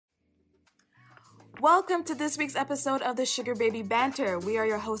Welcome to this week's episode of the Sugar Baby Banter. We are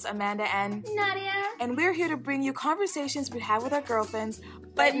your hosts, Amanda and Nadia. And we're here to bring you conversations we have with our girlfriends,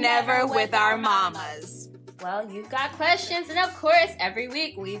 but never with our mamas. Well, you've got questions, and of course, every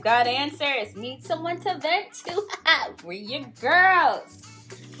week we've got answers. Need someone to vent to? We're your girls.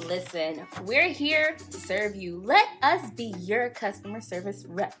 Listen, we're here to serve you. Let us be your customer service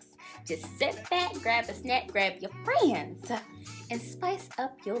reps. Just sit back, grab a snack, grab your friends, and spice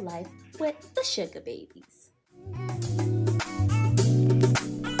up your life with the Sugar Babies.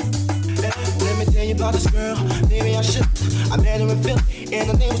 Let me tell you about this girl, maybe I should. I met her in Philly,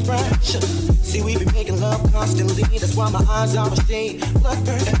 and her name was Brian. See, we be making love constantly. That's why my eyes are a shade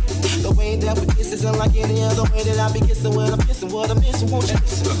bloodburn. The way that we kiss isn't like any other way that I be kissing when I'm kissing what I'm missing. Won't you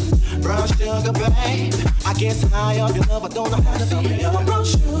listen? Brown sugar, babe. I get so high off your love, I don't know how to feel your brown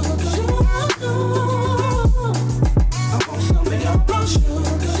sugar. I want some of your brown sugar.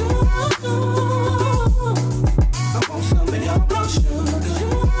 I want some of your brown sugar.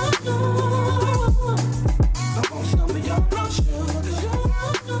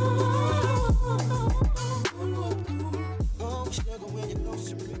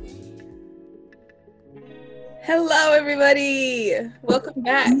 Hello, everybody. Welcome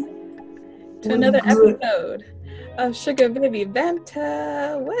back to another episode of Sugar Baby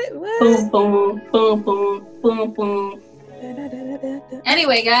Banter. What? Boom, boom, boom, boom, boom, boom.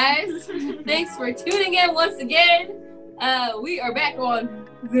 Anyway, guys, thanks for tuning in once again. We are back on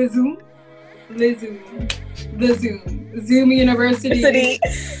the Zoom University,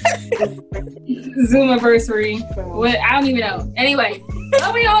 Zoomiversary. What? I don't even know. Anyway,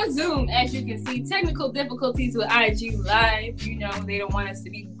 we on Zoom, as you can see. Technical difficulties with IG Live. You know, they don't want us to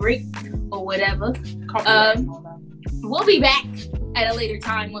be break or whatever. We'll be back at a later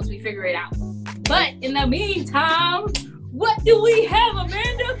time once we figure it out. But in the meantime, what do we have,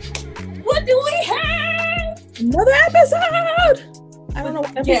 Amanda? What do we have? Another episode. I don't know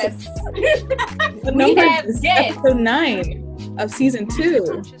what episode. Yes. The number is episode 9 of season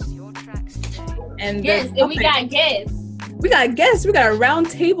 2. And yes, and we got guests. We got guests. We got a round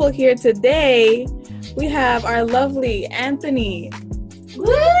table here today. We have our lovely Anthony. Woo!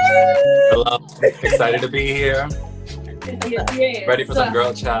 Hello. Excited to be here. Yes. Ready for some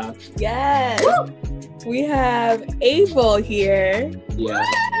girl chat. Yes. Woo! We have Abel here. Yeah.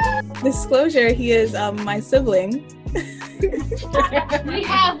 Disclosure, he is my sibling. We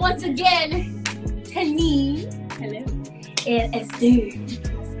have once again Tani. Hello. And Esther.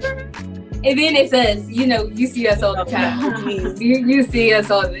 And then it says, you know, you see us all the time. You see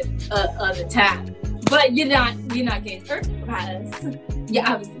us all the time. But you're not getting hurt by us. You're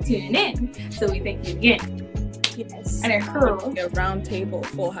obviously tuning in. So we thank you again. Yes. And a round table,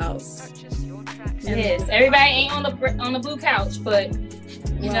 full house. Yes. Everybody ain't on the blue couch, but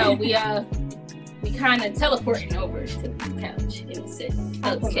you know, we kind of teleporting over to the blue couch and sit.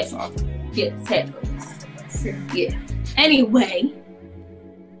 Okay. Yes, headphones. Yeah. Anyway.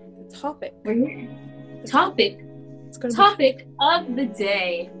 Topic of the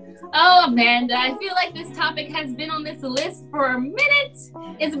day. Oh, Amanda, I feel like this topic has been on this list for a minute.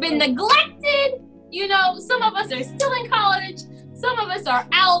 It's been neglected. You know, some of us are still in college. Some of us are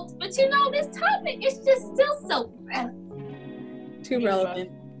out. But you know, this topic is just still so relevant. Too relevant.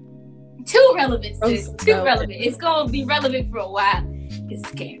 Too relevant, sis. Too relevant. It's going to be relevant for a while. It's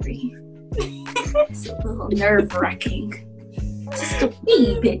scary. It's a little nerve-wracking. Just a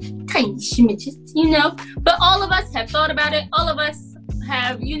wee bit, tiny schmitches, you know. But all of us have thought about it. All of us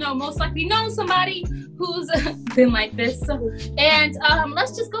have, you know, most likely known somebody who's been like this. And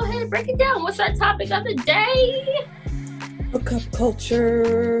let's just go ahead and break it down. What's our topic of the day? Hookup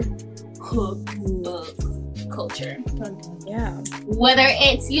culture. Hookup culture. Yeah. Whether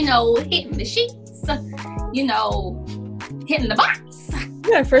it's, you know, hitting the sheets, you know, hitting the box.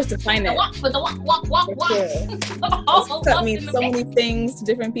 You gotta first define it. Walk. That means so many things to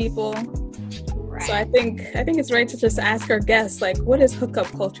different people. Right. So I think it's right to just ask our guests, like, what is hookup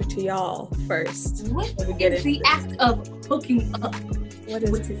culture to y'all first? What is the act of hooking up? What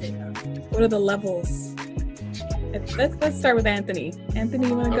is it? What are the levels? Let's start with Anthony. Anthony,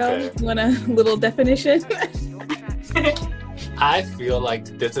 you want to go? You want a little definition? I feel like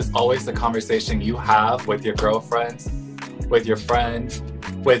this is always the conversation you have with your girlfriends, with your friends,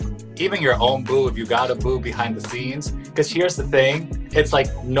 with even your own boo if you got a boo behind the scenes. Because here's the thing, it's like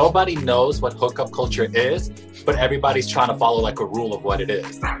nobody knows what hookup culture is, but everybody's trying to follow like a rule of what it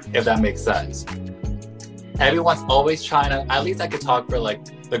is, if that makes sense. Everyone's always trying to, at least I could talk for like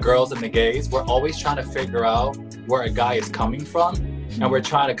the girls and the gays, we're always trying to figure out where a guy is coming from, and we're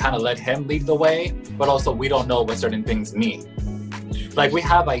trying to kind of let him lead the way, but also we don't know what certain things mean. Like, we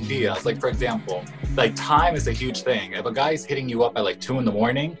have ideas. Like, for example, like, time is a huge thing. If a guy's hitting you up at like 2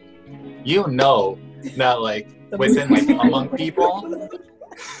 a.m, you know that like within like among people,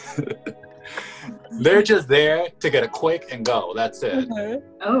 they're just there to get a quick and go. That's it.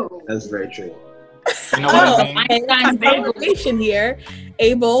 Oh, That's very true. You know what I mean? Conversation here.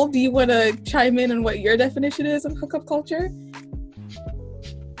 Abel, do you want to chime in on what your definition is of hookup culture?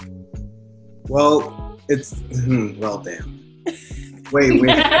 Well, it's well, damn. Wait.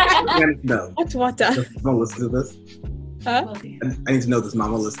 No. What? Does Mama listen to this? Huh? I need to know, does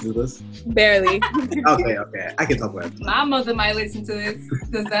Mama listen to this? Barely. Okay. I can talk about it. my mother might listen to this.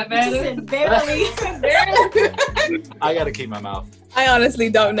 Does that matter? Barely. I gotta keep my mouth. I honestly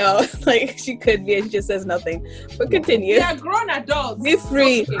don't know. Like, she could be and she just says nothing. But continue. Yeah, grown adults. Be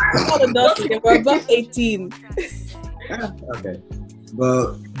free. All adults here. We're above 18. Okay.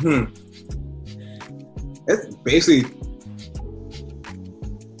 Well, it's basically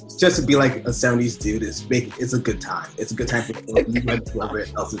just to be like a 70s dude. It's a good time. It's a good time for whatever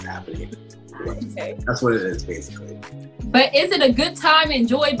else is happening. Okay. That's what it is, basically. But is it a good time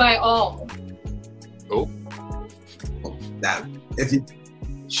enjoyed by all? Oh, That if you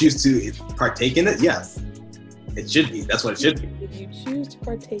choose to partake in it, yes, it should be. That's what it should be. If you choose to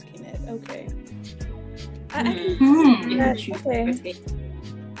partake in it, okay. Okay.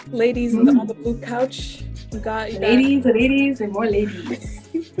 Ladies on the blue couch, you got Ladies, and more ladies.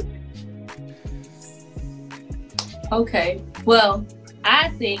 Okay, well, I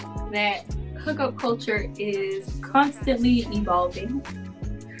think that hookup culture is constantly evolving.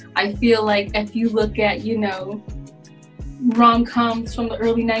 I feel like if you look at, rom-coms from the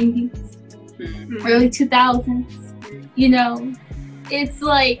early 90s, early 2000s, it's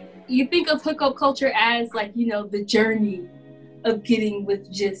like, you think of hookup culture as like, the journey of getting with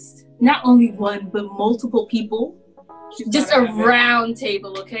just not only one, but multiple people. Just a round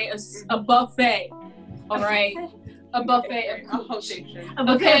table, okay? A buffet, all right? A buffet of cooch.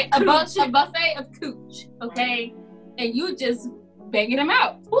 Okay, a buffet of cooch, okay? And you just banging them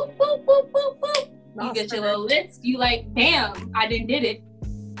out. Boop, boop, boop, boop, boop. You get your little list. You like, bam, I done did it.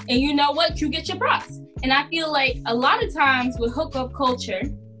 And you know what? You get your props. And I feel like a lot of times with hookup culture,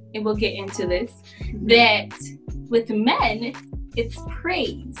 and we'll get into this, that with men, it's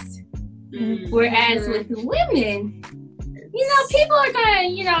praised. Whereas with women, people are gonna,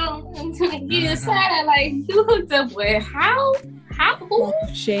 get excited like, you hooked up with how? Who?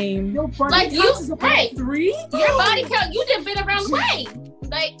 Shame. Like you, hey, 3? Your body count, you done been around the way.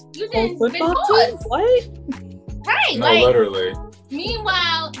 Like, you done been paused. What? Right, no, like, literally.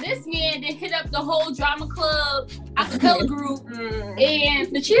 Meanwhile, this man did hit up the whole drama club, acapella group,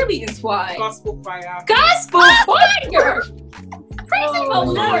 and the cheerleading squad. Gospel fire. Praising the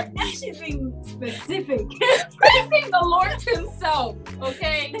Lord. That should be specific. Praising the Lord himself,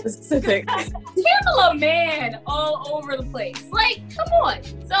 okay? Specific. Pamela Man all over the place. Like, come on.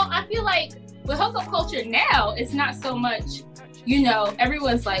 So I feel like with hookup culture now, it's not so much,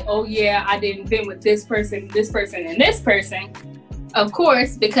 everyone's like, oh yeah, I didn't been with this person, and this person. Of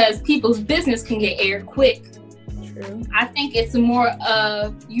course, because people's business can get aired quick. True. I think it's more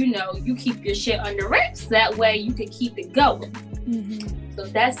of, you keep your shit under wraps. That way you can keep it going. So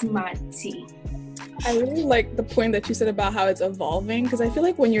that's my tea. I really like the point that you said about how it's evolving, because I feel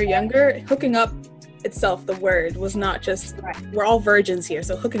like when you're younger, hooking up itself, the word, was not just, we're all virgins here,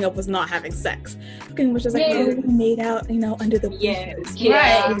 so hooking up was not having sex. Hooking was just like, we made out, under the bleachers.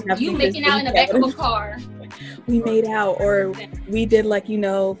 Right. You making out in the back of a car. We made out, or we did like,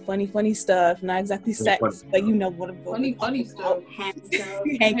 funny stuff, not exactly sex, but what I'm going funny stuff.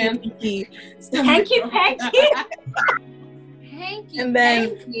 Hanky. And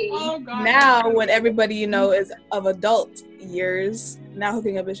then now when everybody, is of adult years, now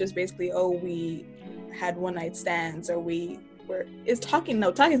hooking up is just basically, we had one night stands, or talking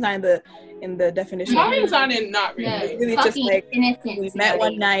is not in the definition. Talking's not in, not really. It's really just like, we met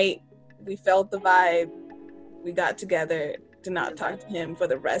one night, we felt the vibe, we got together, to not talk to him for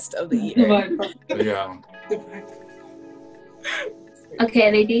the rest of the year. Yeah.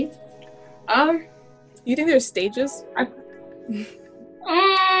 Okay, ladies. You think there's stages? Depends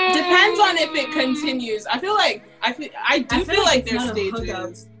on if it continues. I do feel like there's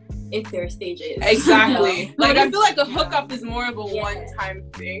stages. If there are stages. Exactly. Like, I feel like a hookup is more of a one-time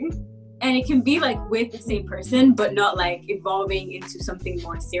thing. And it can be like with the same person, but not like evolving into something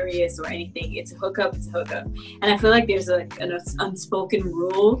more serious or anything. It's a hookup, it's a hookup. And I feel like there's like an unspoken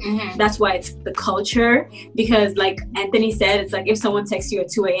rule. That's why it's the culture. Because like Anthony said, it's like if someone texts you at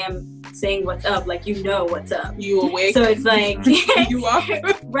 2 a.m. saying what's up, like you know what's up. You awake. So it's like you up.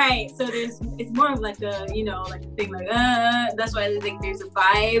 Right. So it's more of like a, you know, like a thing like that's why I think there's a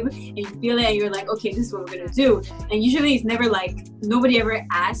vibe and you feel it and you're like, okay, this is what we're gonna do. And usually it's never like nobody ever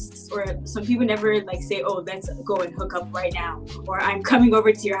asks, or some people never like say, oh, let's go and hook up right now, or I'm coming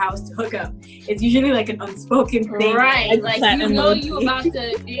over to your house to hook up. It's usually like an unspoken thing. Right. Like you know you about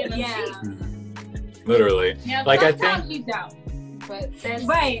to be in a Literally. Yeah, like I think think you doubt. But that's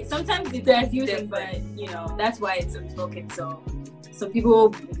right. Sometimes it's confusing, but you know, that's why it's unspoken. So some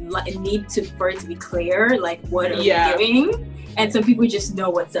people need for it to be clear, like what are we doing? And some people just know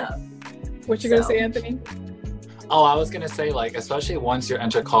what's up. What you gonna say, Anthony? Oh, I was gonna say, like, especially once you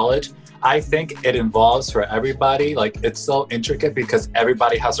enter college, I think it involves for everybody, like, it's so intricate because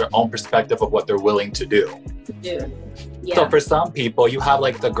everybody has their own perspective of what they're willing to do. Yeah. So for some people, you have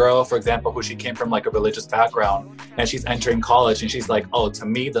like the girl, for example, who she came from like a religious background and she's entering college and she's like, oh, to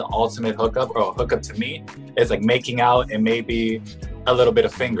me, the ultimate hookup or hookup to me is like making out and maybe a little bit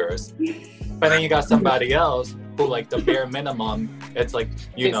of fingers. But then you got somebody else who like the bare minimum, it's like,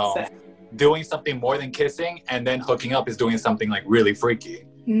 you know, doing something more than kissing, and then hooking up is doing something like really freaky.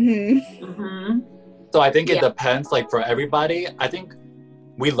 So I think it depends, like for everybody. I think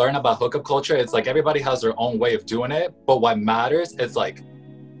we learn about hookup culture. It's like everybody has their own way of doing it, but what matters is like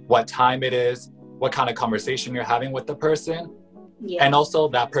what time it is, what kind of conversation you're having with the person, and also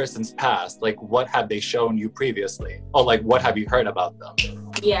that person's past. Like what have they shown you previously, or like what have you heard about them?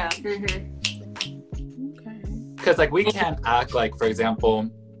 Because like we can't act like, for example,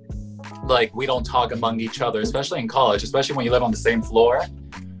 like we don't talk among each other, especially in college, especially when you live on the same floor,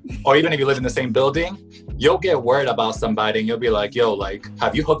 or even if you live in the same building, you'll get word about somebody and you'll be like, yo, like,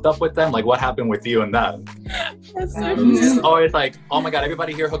 have you hooked up with them? Like, what happened with you and them? That's so cute. Or it's like, oh my God,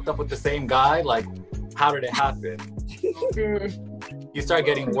 everybody here hooked up with the same guy? Like, how did it happen? You start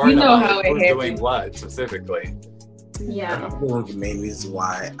getting word about who's doing what specifically. One of the main reasons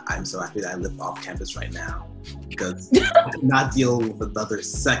why I'm so happy that I live off campus right now. Because I could not deal with another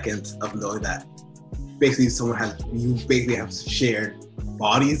second of knowing that basically you basically have shared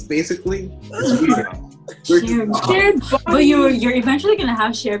bodies, basically. It's weird. Shared bodies. But you're eventually gonna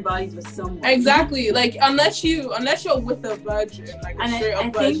have shared bodies with someone. Exactly. Like unless you're with a virgin, like a straight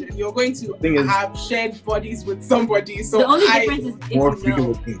up virgin, you're going to have shared bodies with somebody. So the only difference is more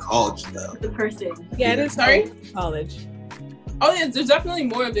frequent in college though. The person. Yeah, it is. Sorry? College. Oh yeah, there's definitely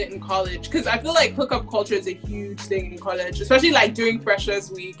more of it in college because I feel like hookup culture is a huge thing in college, especially like during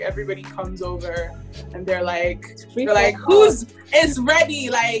Freshers Week. Everybody comes over and they're like, who's is ready?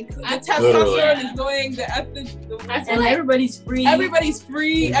 Like the testosterone is going, and everybody's free. Everybody's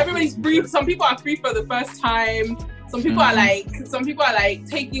free. Everybody's free. Some people are free for the first time. Some people are like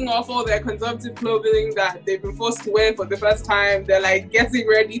taking off all their conservative clothing that they've been forced to wear for the first time. They're like getting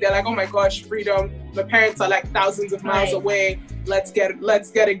ready. They're like, oh my gosh, freedom. My parents are like thousands of miles away. Let's get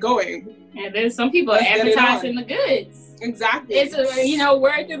it going. And then some people are advertising the goods. Exactly. It's a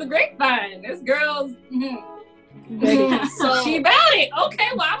word through the grapevine. This girl's so she about it. Okay,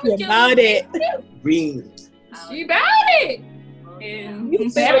 well I'm gonna about it. She about it.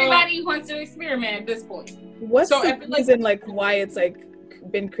 And everybody wants to experiment at this point. What's the reason, like, why it's like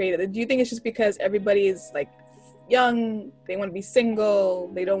been created? Do you think it's just because everybody is like young, they want to be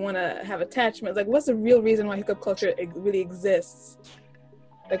single, they don't want to have attachments? Like, what's the real reason why hookup culture really exists?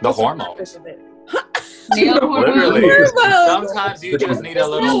 Like, the hormones. Literally. Sometimes you just need a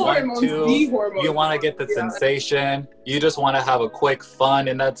little 1, 2. You want to get the sensation. You just want to have a quick fun,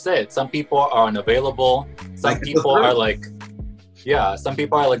 and that's it. Some people are unavailable. Some people are like. Yeah, some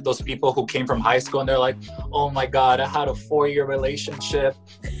people are like those people who came from high school and they're like, oh my God, I had a 4-year relationship.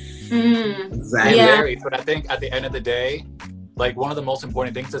 Exactly. But I think at the end of the day, like one of the most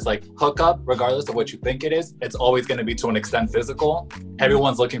important things is like hookup, regardless of what you think it is, it's always going to be to an extent physical.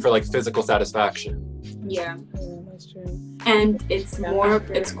 Everyone's looking for like physical satisfaction. Yeah. That's true. And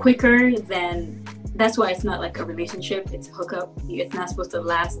it's quicker than, that's why it's not like a relationship, it's a hookup. It's not supposed to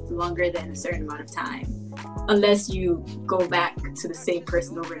last longer than a certain amount of time. Unless you go back to the same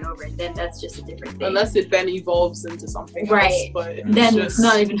person over and over, and then that's just a different thing. Unless it then evolves into something else. But then it's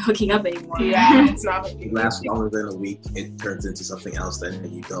not even hooking up anymore. Yeah, it's not hooking up. It lasts longer than a week, it turns into something else, then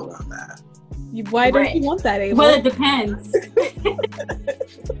you don't want that. Why don't you want that, Ava? Well, it depends.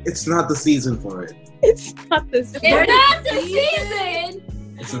 It's not the season for it. It's not the season. It's not the season.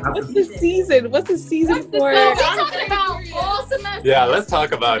 It's not What's the season? What's the season for We're it? talking about fall semester. Yeah, let's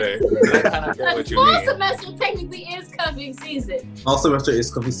talk about it. I kind of get what you fall mean. semester technically is cuffing season. Fall semester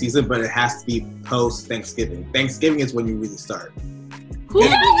is cuffing season, but it has to be post Thanksgiving. Thanksgiving is when you really start. Who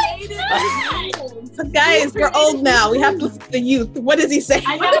created So guys, we're old now. We have to listen to the youth. What does he say?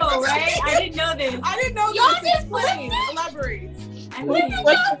 I know, right? I didn't know this. I didn't know Y'all this. just Explain. Elaborate.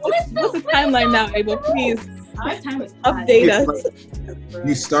 What's the timeline now, Abel? Please Our time is update us.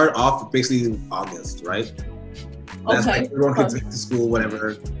 You start off basically in August, right? That's Okay. like everyone gets back to school,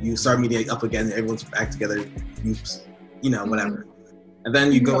 whatever. You start meeting up again, everyone's back together, you know, whatever. And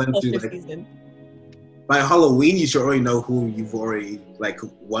then you go into like season. by Halloween, you should already know who you've already like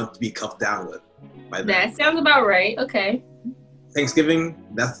want to be cuffed down with. By then. That sounds about right. Okay. Thanksgiving,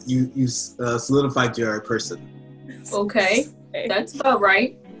 that's you solidified your person. Okay. That's about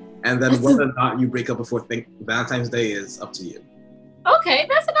right. And then whether or not you break up before Valentine's Day is up to you. Okay,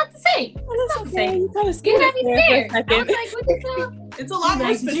 that's about the same. That's about the okay. same. You kind of You scared got us me there scared. for a I was second. like, what the hell? It's a lot more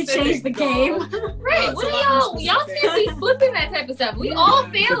Like, did you specific. change the game? Right, it's what a are lot more y'all specific. can't be flipping that type of stuff. We all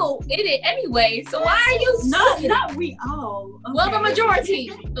fail in it anyway, so why are you Not we all. Okay. Well, the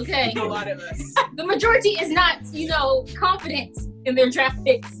majority, okay. A lot of us. The majority is not, confident in their draft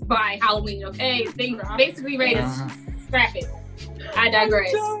picks by Halloween, okay? They basically rate us scrap it. I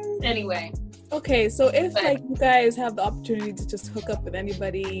digress. Anyway. Okay, so if like you guys have the opportunity to just hook up with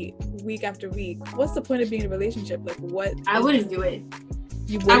anybody week after week, what's the point of being in a relationship? Like, what? I wouldn't do it.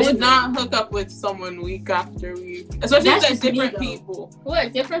 You I wouldn't? would not hook up with someone week after week, especially if That's there's just me, different though. people.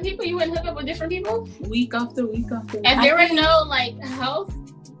 What, different people? You wouldn't hook up with different people? Week after week after week. If there were no, health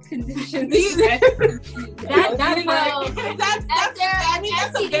conditions. That You know, That's I mean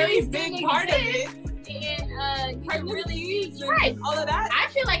that's a very STDs big didn't part of it. and you really right. All of that. I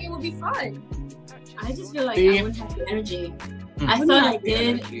feel like it would be fun. I just feel like See? I wouldn't have the energy. Mm. I Wouldn't thought have I the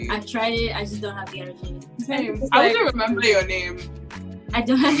did. energy. I've tried it. I just don't have the energy. Same. I wouldn't remember your name. I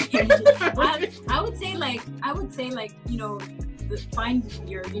don't have the energy. I would say find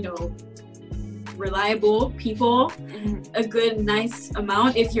your reliable people a good nice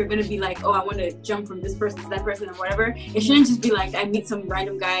amount. If you're gonna be like, oh, I want to jump from this person to that person or whatever, it shouldn't just be like I meet some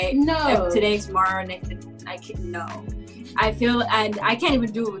random guy No. today, tomorrow, next. No. I feel, and I can't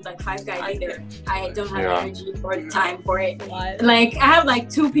even do it with like 5 guys either. I don't have the energy or the time for it. What? Like I have like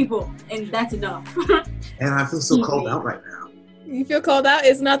 2 people, and that's enough. And I feel so called out right now. You feel called out?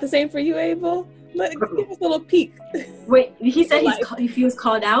 It's not the same for you, Abel? Give us a little peek. Wait, he said he feels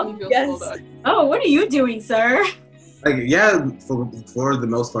called out. Yes. Oh, what are you doing, sir? Like, yeah, for the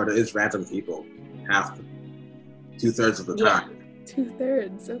most part, it is random people. 2/3 of the time.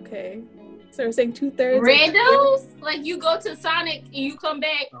 2/3, okay. So we're saying 2/3. Randos? Like you go to Sonic and you come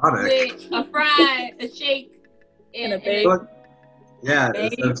back Sonic. with a fry, a shake, And a bake. Yeah,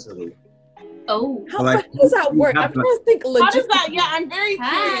 Babe. essentially. Oh. How Like, does that work? I'm have, trying to think How does legit. that? Yeah, I'm very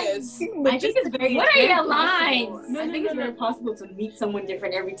curious. I think it's very. What it's are very your possible. lines? I think it's very possible to meet someone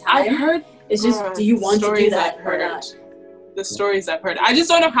different every I've time. heard. It's just, do you want to do stories that I've or heard. not? The stories I've heard. I just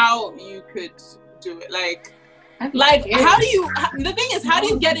don't know how you could do it. Like how do you? The thing is, how do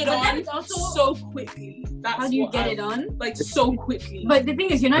you get it But on that's also- so quickly? That's How do you what get I'm- it on? Like so quickly. But the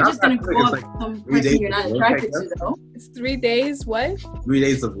thing is, you're not Not just gonna that quick, go it's up like to some 3 person days you're not before, attracted I to, though. It's 3 days. What? 3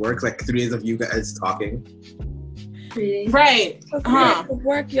 days of work, like 3 days of you guys talking. Right. Okay.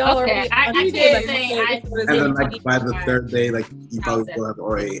 Work, y'all. Okay, are I we- can't say I- And then, like, by the 3rd day, like, you probably will have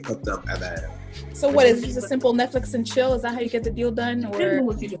already hooked up at that end. So what is it, just a simple Netflix and chill? Is that how you get the deal done? Or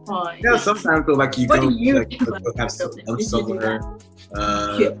what you define. Yeah, sometimes, though, like, you What go, do you like, do go have about lunch it? somewhere.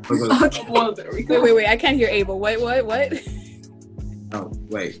 Okay. Well, there we go. wait, I can't hear Abel. What? Oh,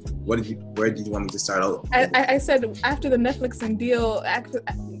 wait. Where did you want me to start out? I said after the Netflix and deal,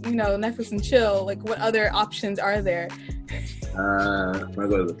 Netflix and chill, like what other options are there? When I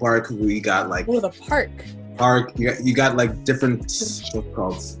go to the park, we got, like, Oh, the park. you got like different, what's it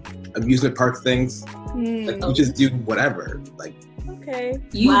called, amusement park things. Like, you just do whatever. Like, Okay.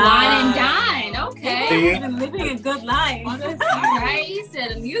 You Wow. wine and dine. Okay. You've been living a good life. Right? You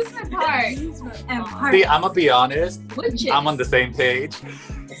said amusement park. And park. See, I'm gonna be honest. Which I'm on the same page.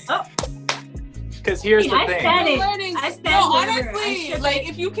 Oh. Because here's the I thing. said it. Learning. I stand No, wherever. honestly, I like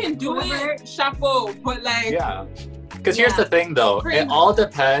if you can do wherever. it, chapeau. But like, Yeah. Because here's the thing, though. Crazy. It all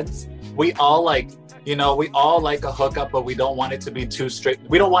depends. We all like a hookup, but we don't want it to be too strict.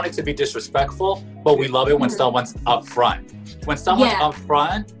 We don't want it to be disrespectful, but we love it when someone's upfront. When someone's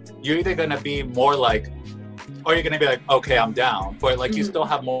upfront, you're either gonna be more like, or you're gonna be like, okay, I'm down, but like you still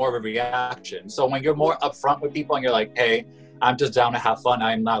have more of a reaction. So when you're more upfront with people and you're like, hey, I'm just down to have fun.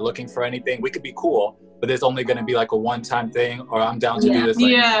 I'm not looking for anything. We could be cool, but there's only gonna be like a one-time thing, or I'm down to do this.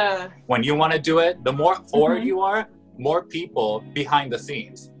 Like, yeah. when you want to do it, the more forward you are, more people behind the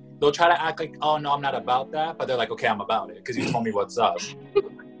scenes. They'll try to act like, oh no, I'm not about that, but they're like, okay, I'm about it because you told me what's up.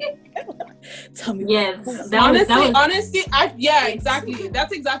 Tell me. Yes. Honesty. Exactly.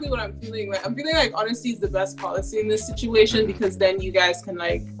 That's exactly what I'm feeling. Like I'm feeling like honesty is the best policy in this situation because then you guys can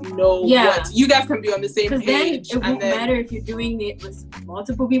like know what you guys can be on the same page. Then it won't matter if you're doing it with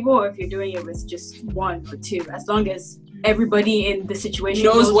multiple people or if you're doing it with just one or two, as long as everybody in the situation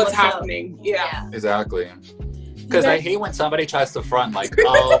knows what's happening. Yeah. Exactly. Because I hate when somebody tries to front like,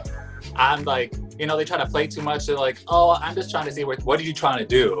 oh, I'm like, you know, they try to play too much. They're like, oh, I'm just trying to see what are you trying to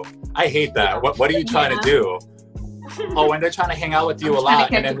do? I hate that. What are you trying to do? Oh, when they're trying to hang out with you a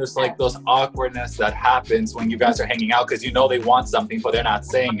lot, and then there's like those awkwardness that happens when you guys are hanging out because you know they want something, but they're not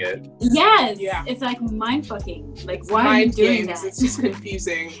saying it. Yes. Yeah. It's like mind fucking. Like, why are you doing that? It's just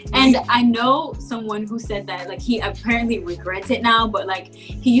confusing. And I know someone who said that, like, he apparently regrets it now, but like,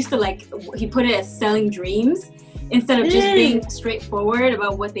 he used to like, he put it as selling dreams. Instead of just being straightforward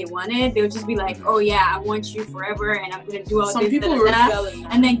about what they wanted, they would just be like, oh yeah, I want you forever and I'm going to do all Some this, people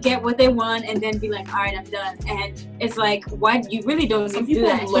and then get what they want and then be like, all right, I'm done. And it's like, why? You really don't need to do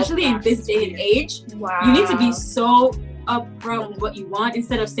that, especially in this day and age. Wow. You need to be so upfront with what you want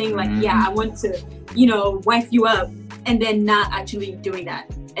instead of saying like, yeah, I want to, you know, wife you up and then not actually doing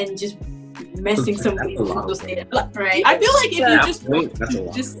that and just messing some people's data up, right? I feel like if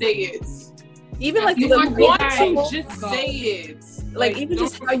you just say it. Even like you want to just say it. Like even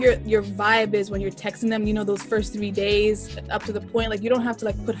just how your vibe is when you're texting them, you know, those first 3 days up to the point, like you don't have to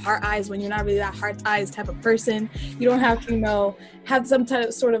like put heart eyes when you're not really that heart eyes type of person. You don't have to, you know, have some type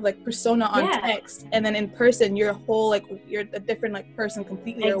of sort of like persona on text, and then in person you're a whole like you're a different like person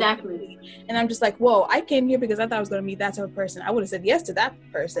completely. Exactly. And I'm just like, whoa, I came here because I thought I was gonna meet that type of person. I would have said yes to that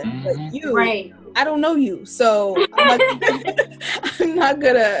person, but you, I don't know you, so I'm not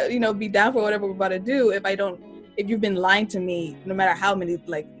gonna, you know, be down for whatever we're about to do if you've been lying to me, no matter how many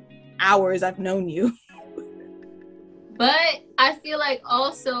like hours I've known you. But I feel like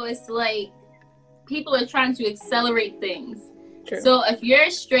also it's like people are trying to accelerate things. True. So if you're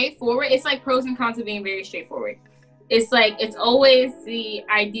straightforward, it's like pros and cons of being very straightforward. It's like, it's always the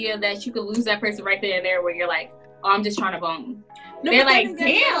idea that you could lose that person right there and there where you're like, oh, I'm just trying to bone. No, they're like,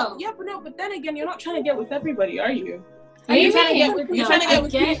 damn. Yeah, but then again, you're not trying to get with everybody, are you? You're trying to get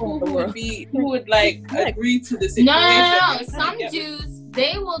with people who would like agree to the situation. No. Some dudes,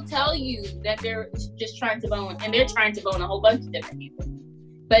 they will tell you that they're just trying to bone, and they're trying to bone a whole bunch of different people.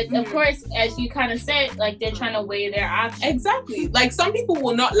 But of course, as you kind of said, like they're trying to weigh their options. Exactly. Like some people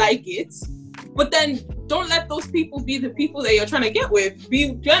will not like it, but then don't let those people be the people that you're trying to get with.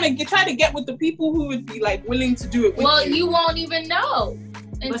 Try to get with the people who would be like willing to do it with you. Well, you won't even know.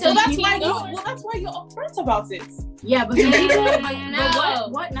 So that's why you're upfront about it. Yeah, but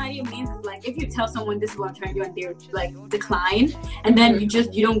what Nadia means is like if you tell someone this is what I'm trying to do and they're like decline, and then you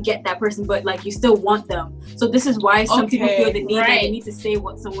don't get that person, but like you still want them. So this is why some people feel the need that they need to say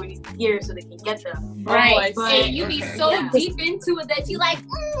what someone needs to hear so they can get them. Right. And you be so deep into it that you like,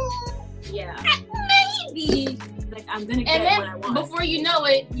 maybe. Like I'm gonna get what I want. Before you know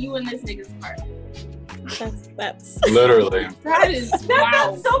it, you and this nigga's apart. That's literally. That is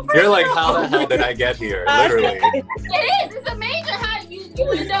wow. So personal. You're like, how the hell did I get here? Literally. It is. It's amazing how you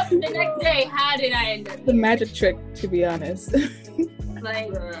end up the next day. How did I end up? The magic trick, to be honest.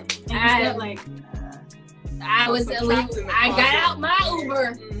 Like, I got out my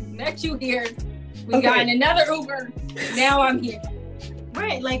Uber, met you here. We got in another Uber. Now I'm here.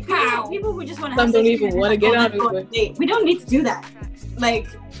 Right, like how people who just want to. Some don't even want to get on Uber. We don't need to do that. Like,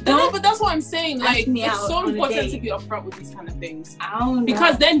 but that's what I'm saying. Like, it's so important to be upfront with these kind of things. I don't know.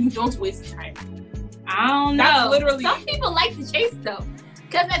 Because then you don't waste time. I don't know. That's literally. Some people like to chase though.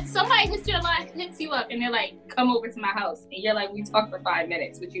 Because if somebody hits you up and they're like, come over to my house, and you're like, we talked for 5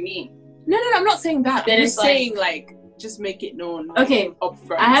 minutes. What you mean? No, I'm not saying that. I'm just saying like, just make it known. Like, okay.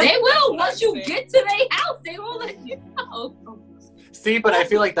 Upfront. They will. Once you get to their house, they will let you know. See, but I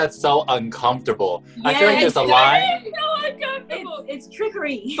feel like that's so uncomfortable. I feel like there's a line. It's so uncomfortable. It's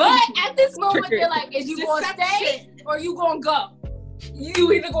trickery. But at this moment, they're like, is you going to stay or you going to go?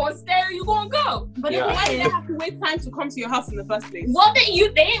 You either going to stay or you going to go. But why do they have to waste time to come to your house in the first place? Well, they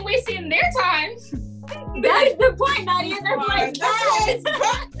ain't wasting their time. That is the point, Nadia. They're like,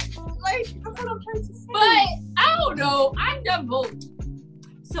 like, that's what I'm trying to say. But I don't know. I'm done both.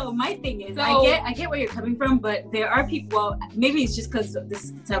 So my thing is, I get where you're coming from, but there are people, well, maybe it's just because this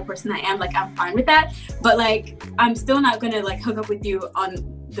is the type of person I am, like, I'm fine with that, but, like, I'm still not gonna, like, hook up with you on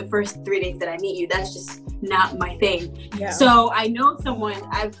the first 3 days that I meet you. That's just not my thing. Yeah. So I know someone,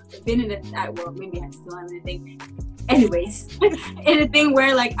 I've been in well, maybe I still am in a thing. Anyways, it's a thing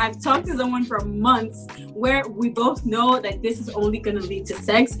where like I've talked to someone for months where we both know that this is only gonna lead to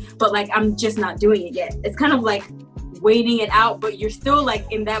sex, but like I'm just not doing it yet. It's kind of like waiting it out, but you're still like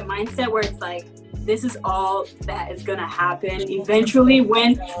in that mindset where it's like this is all that is gonna happen eventually.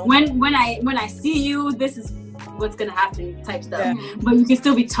 When I see you, this is what's gonna happen type stuff. Yeah. But you can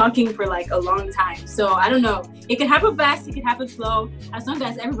still be talking for like a long time. So I don't know. It can happen fast, it can happen slow, as long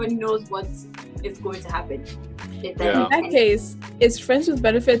as everybody knows what is going to happen. In that case, is friends with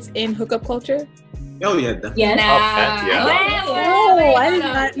benefits in hookup culture? Oh yeah, definitely. Yeah. Oh, I did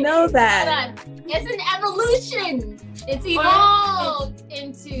not know that. It's an evolution. It's evolved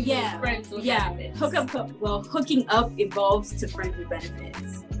into friends with benefits. Hooking up evolves to friends with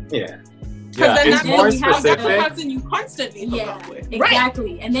benefits. Yeah. Because then it's more specific. That's the person you constantly hook up with.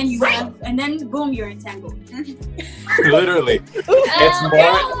 Exactly. Right. And then and then boom, you're entangled. Literally.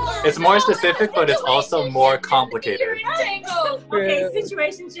 It's more specific, but it's also more complicated. Okay,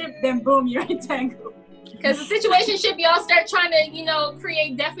 situationship, then boom, you're entangled. Because the situationship, y'all start trying to,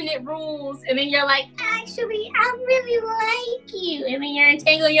 create definite rules, and then you're like, actually, I really like you. And then you're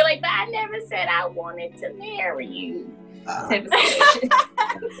entangled, and you're like, but I never said I wanted to marry you.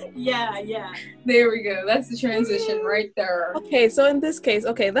 Yeah. There we go. That's the transition right there. Okay, so in this case,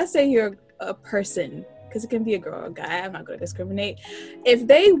 let's say you're a person, because it can be a girl or a guy. I'm not going to discriminate. If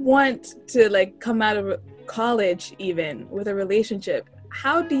they want to like come out of college even with a relationship,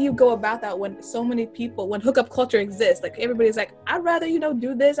 how do you go about that when so many people, when hookup culture exists? Like everybody's like, I'd rather,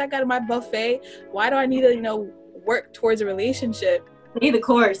 do this. I got my buffet. Why do I need to, work towards a relationship? Need the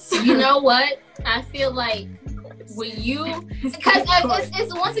course. You know what? I feel like when you, because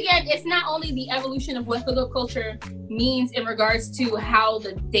it's once again, it's not only the evolution of what hookup culture means in regards to how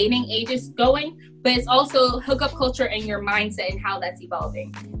the dating age is going, but it's also hookup culture and your mindset and how that's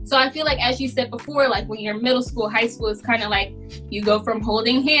evolving. So I feel like, as you said before, like when you're middle school, high school, it's kind of like you go from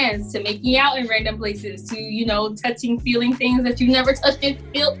holding hands to making out in random places to, touching, feeling things that you've never touched and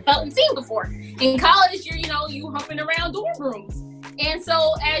felt and seen before. In college, you're, you humping around dorm rooms. And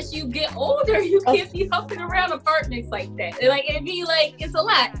so as you get older, you can't be humping around apartments like that. Like, it'd be like, it's a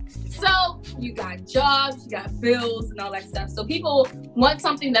lot. So you got jobs, you got bills and all that stuff. So people want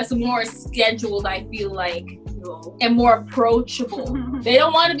something that's more scheduled, I feel like, and more approachable. They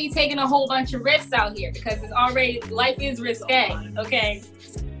don't want to be taking a whole bunch of risks out here because it's already, life is risque, okay?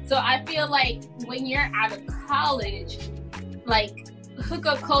 So I feel like when you're out of college, like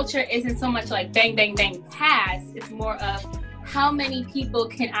hookup culture isn't so much like bang, bang, bang, pass. It's more of how many people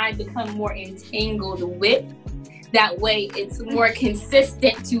can I become more entangled with? That way it's more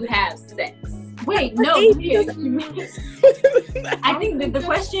consistent to have sex. Wait, no. I think the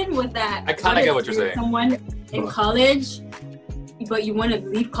question was that I kind of get what you're saying. Someone in college, but you want to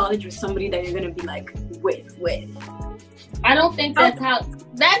leave college with somebody that you're going to be like with. I don't think that's how,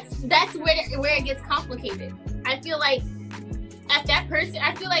 that's where it gets complicated. I feel like at that person,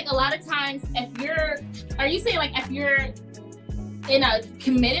 I feel like a lot of times are you saying like if you're in a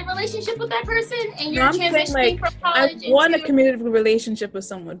committed relationship with that person and you're transitioning from college? I want a committed relationship with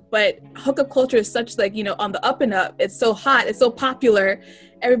someone, but hookup culture is such like, on the up and up. It's so hot. It's so popular.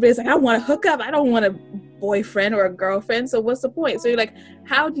 Everybody's like, I want to hook up. I don't want a boyfriend or a girlfriend. So what's the point? So you're like,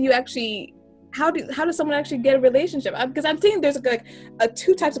 how does someone actually get a relationship? Because I'm thinking there's like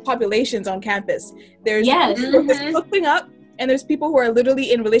two types of populations on campus. There's hooking up, and there's people who are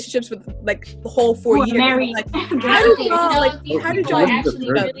literally in relationships with like the whole 4 years. Married. Like, how did y'all actually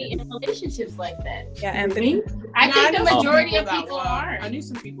really in relationships like that? Yeah, Anthony. I think the majority of people are. I knew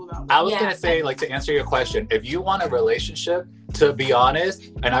some people that were. I was gonna say, like, to answer your question, if you want a relationship, to be honest,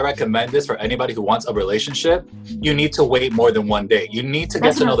 and I recommend this for anybody who wants a relationship, you need to wait more than 1 day. You need to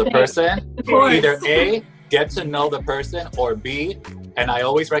get to know the person. Either A, get to know the person, or B, and I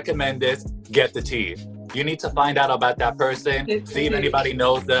always recommend this, get the tea. You need to find out about that person, see if anybody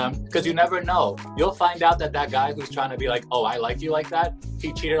knows them, because you never know. You'll find out that guy who's trying to be like, oh, I like you like that,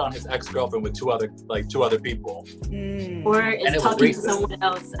 he cheated on his ex-girlfriend with two other people. Or is talking to someone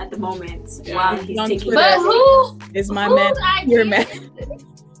else at the moment while he's taking. But who is my man? Your man.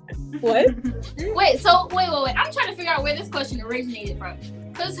 What? Wait. I'm trying to figure out where this question originated from.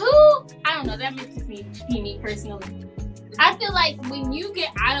 Because I don't know, that makes me personally. I feel like when you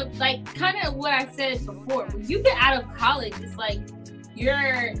get out of, like, kind of what I said before, when you get out of college, it's like you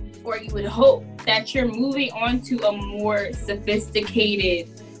would hope that you're moving on to a more sophisticated,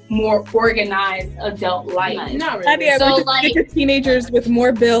 more organized adult life. Not really. So like teenagers with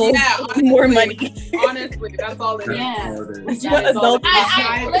more bills, more money. Honestly, with. That's all it is. Yeah. That's what adults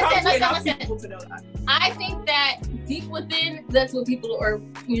Listen. I think that deep within, that's what people are,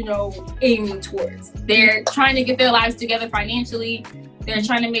 aiming towards. They're trying to get their lives together financially. They're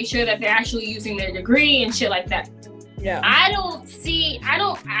trying to make sure that they're actually using their degree and shit like that. Yeah.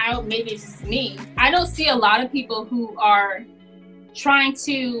 Maybe it's just me. I don't see a lot of people who are trying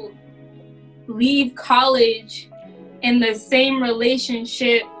to leave college in the same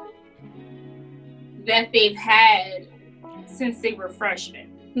relationship that they've had since they were freshmen.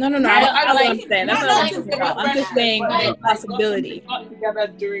 No. I don't understand. That's not what I'm talking about. I'm just saying the possibility. Together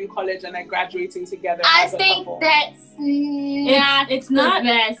during college and like graduating together. I think that's it's not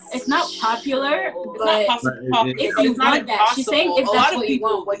popular, but if you want that, she's saying if that's what you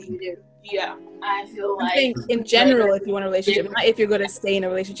want, what do you do? Yeah. I feel I like think in general, if you want a relationship, not if you're going to stay in a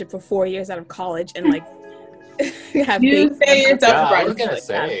relationship for 4 years out of college and like have babies. I was gonna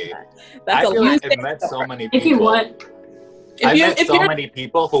say. That's I feel like I've met so many people. If you want. I've met so many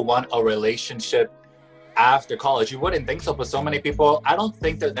people who want a relationship after college. You wouldn't think so, but so many people, I don't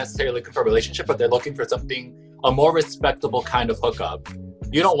think they're necessarily looking for a relationship, but they're looking for a more respectable kind of hookup.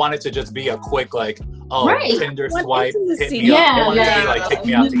 You don't want it to just be a quick, like, Tinder swipe, hit me up. You want it to be like, take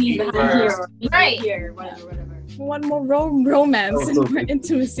me out to eat first. Right. Whatever. One more romance and more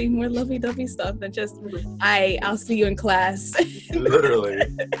intimacy, more lovey-dovey stuff than just, I'll see you in class. Literally.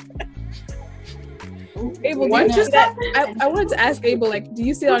 Abel, I wanted to ask Abel, like, do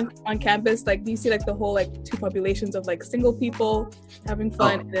you see on campus, like, do you see like the whole like two populations of like single people having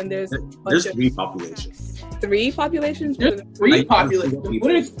fun, and then there's three populations. Three populations? There's three populations.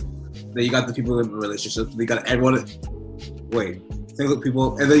 Then you got the people in relationships. You got everyone. Wait, single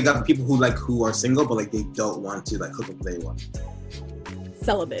people, and then you got the people who are single, but like they don't want to like hook up with anyone.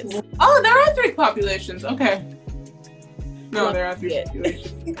 Celibate. Oh, there are three populations. Okay. No, there are three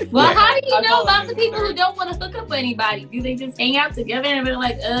populations. Well, how do you know about the people who don't want to hook up with anybody? Do they just hang out together and be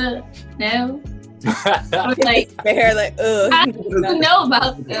like, no? Or like, they're like, how do you know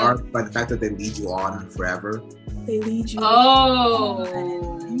about them? By the fact that they lead you on forever. They lead you. Oh,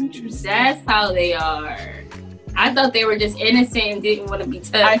 that's how they are. I thought they were just innocent and didn't want to be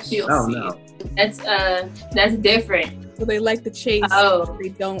touched. I feel no. That's different. So they like to chase. Oh. They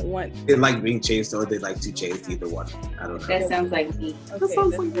don't want. They like being chased, or they like to chase. Either one. I don't know. That sounds like me.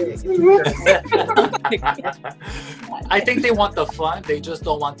 I think they want the fun. They just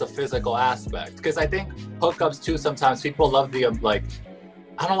don't want the physical aspect. Because I think hookups too. Sometimes people love the like.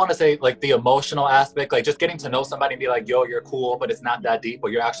 I don't want to say like the emotional aspect, like just getting to know somebody and be like, yo, you're cool, but it's not that deep,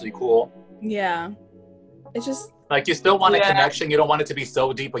 but you're actually cool. Yeah. It's just like you still want a connection. You don't want it to be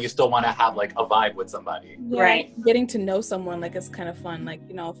so deep, but you still want to have like a vibe with somebody. Yeah, right. Getting to know someone, like, it's kind of fun. Like,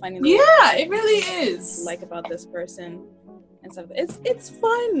 finding it really is like about this person and stuff. It's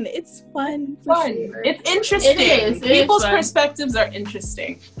fun. It's fun. Sure. It's interesting. People's perspectives are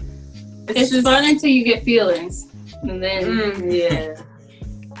interesting. It's just fun until you get feelings, and then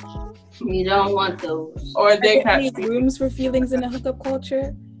you don't want those. Or they have rooms for feelings in a hookup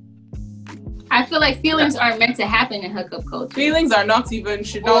culture. I feel like feelings aren't meant to happen in hookup culture. Feelings are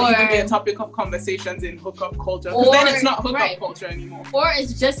should not even be a topic of conversations in hookup culture. Because then it's not hookup culture anymore. Or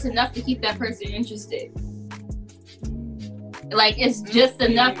it's just enough to keep that person interested. Like, it's just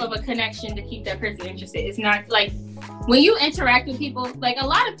enough of a connection to keep that person interested. It's not like when you interact with people, like a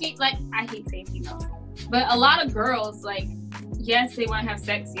lot of people, like, I hate saying females, but a lot of girls, like, yes, they want to have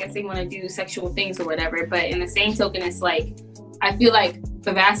sex. Yes, they want to do sexual things or whatever. But in the same token, it's like, I feel like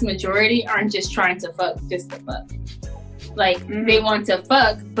the vast majority aren't just trying to fuck just to fuck. Like, they want to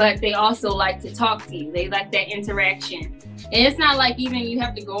fuck, but they also like to talk to you. They like that interaction. And it's not like even you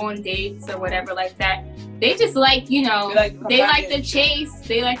have to go on dates or whatever like that. They just like, they like the chase.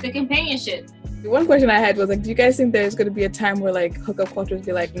 They like the companionship. One question I had was, like, do you guys think there's going to be a time where, like, hookup cultures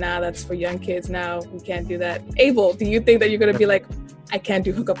be like, nah, that's for young kids now. We can't do that. Abel, do you think that you're going to be like, I can't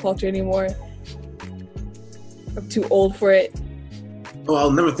do hookup culture anymore? I'm too old for it. Oh,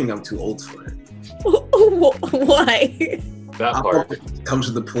 I'll never think I'm too old for it. Why? That part comes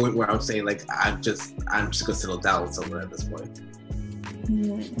to the point where I'm saying, like, I'm just gonna settle down with someone at this point.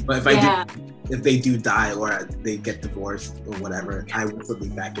 But if they do die or they get divorced or whatever, I will put me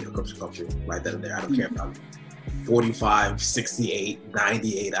back in hookup culture right then and there. I don't care if I'm 45, 68,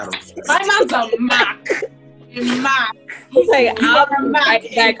 98. I don't care. I'm not a Mac. Like, I'll be right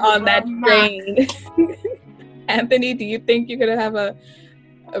back on that train. Anthony, do you think you're gonna have a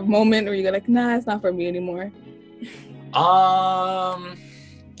moment where you're like, nah, it's not for me anymore? I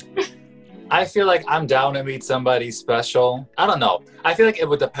feel like I'm down to meet somebody special. I don't know. I feel like it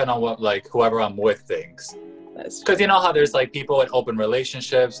would depend on what, like, whoever I'm with thinks. Because you know how there's like people in open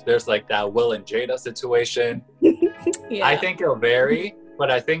relationships, there's like that Will and Jada situation. Yeah. I think it'll vary,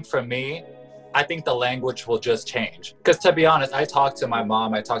 but I think for me, I think the language will just change. Because to be honest, I talk to my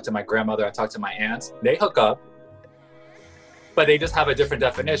mom, I talk to my grandmother, I talk to my aunts. They hook up, but they just have a different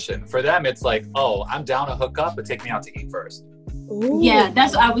definition. For them, it's like, oh, I'm down to hook up, but take me out to eat first. Ooh. Yeah,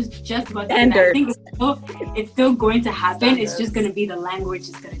 that's what I was just about to say. I think it's still going to happen. Standards. It's just going to be the language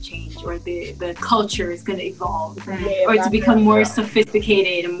is going to change, or the culture is going to evolve, Yeah, or to become more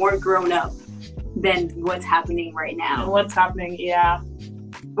sophisticated and more grown up than what's happening right now. What's happening? Yeah.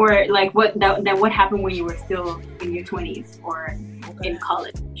 Or like what happened when you were still in your 20s or in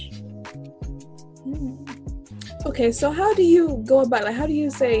college. Okay, so how do you go about, like, how do you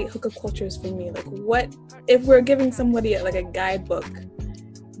say hookup culture is for me? Like, what if we're giving somebody like a guidebook?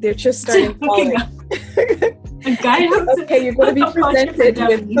 They're just starting college. A guidebook. Okay, you're going to be presented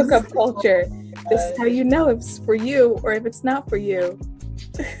with hookup culture. This is how you know if it's for you or if it's not for you.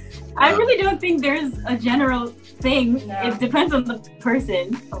 I really don't think there's a general thing. No. It depends on the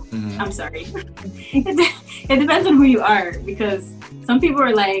person. I'm sorry. It depends on who you are, because some people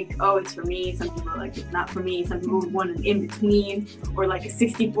are like, oh, it's for me. Some people are like, it's not for me. Some people want an in-between, or like a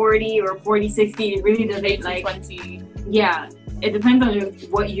 60-40 or 40-60. It really doesn't, like, 20. Yeah. It depends on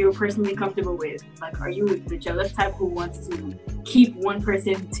what you're personally comfortable with. Like, are you the jealous type who wants to keep one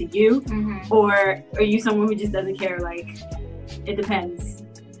person to you? Or are you someone who just doesn't care? Like, it depends.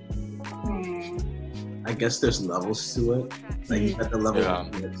 I guess there's levels to it. Like at the level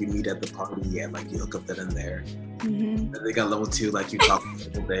like you meet at the party and like you hook up then and there. And they got level 2, like you talk for a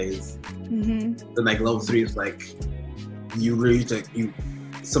couple days. Then like level 3 is like you really like you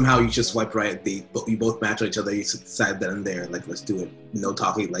somehow you just swipe right. You both match each other. You decide then and there. Like let's do it. No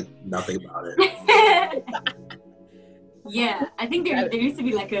talking. Like nothing about it. Yeah, I think there needs to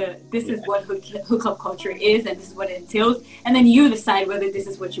be like this is what hookup culture is, and this is what it entails, and then you decide whether this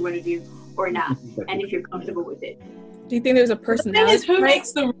is what you want to do or not, and if you're comfortable with it. Do you think there's a personality? The thing is, who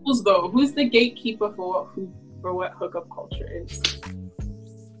makes the rules though? Who's the gatekeeper for what hookup culture is?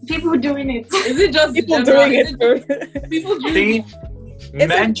 People doing it. Is it just people doing it? People doing it.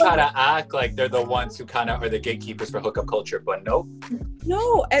 Men try to act like they're the ones who kind of are the gatekeepers for hookup culture, but nope.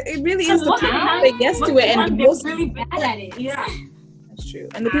 No, it really is the people who say yes to it, and most really bad at it. Yeah, that's true.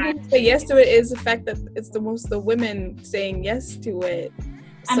 And the people who say yes to it is the fact that it's the women saying yes to it.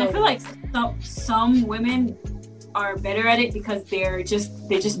 And I feel like some women are better at it because they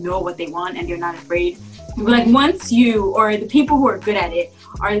just know what they want and they're not afraid. Like once or the people who are good at it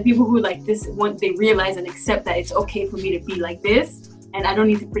are the people who like this once they realize and accept that it's okay for me to be like this. And I don't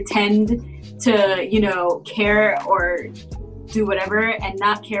need to pretend to, care or do whatever and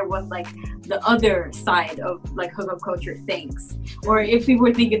not care what like the other side of like hookup culture thinks. Or if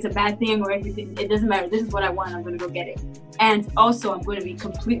people think it's a bad thing or if it doesn't matter, this is what I want, I'm going to go get it. And also I'm going to be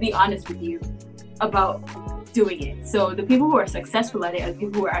completely honest with you about doing it. So the people who are successful at it are the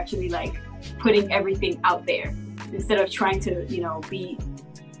people who are actually like putting everything out there instead of trying to, be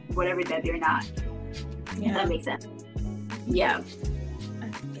whatever that they're not. Yeah. If that makes sense. Yeah.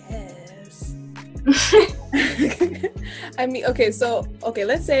 I mean, okay,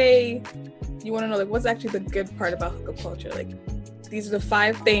 let's say you want to know like what's actually the good part about hookup culture. Like these are the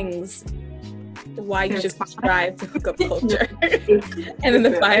 5 things why you should subscribe to hookup culture. And then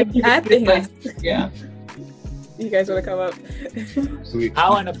the 5 bad things. Yeah. You guys want to come up?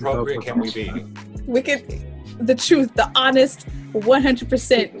 How inappropriate can we be? The truth, the honest,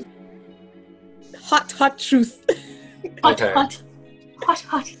 100% hot truth. Hot.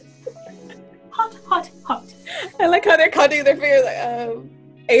 I like how they're counting their fingers like,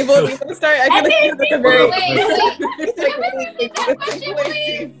 Abel, you want to start? I feel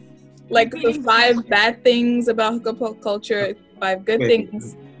like like the 5 bad things about hookup culture, 5 good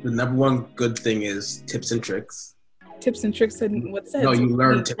things. The number 1 good thing is tips and tricks. Tips and tricks in what sense? No, you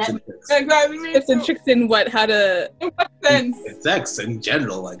learn tips and tricks. Exactly. Tips and tricks in what? How to? In what sense? Sex in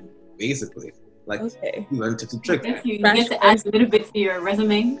general, like basically. Like you learn tips and tricks. You get to add a little bit to your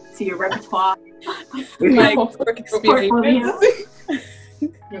resume, to your repertoire. Like work experience.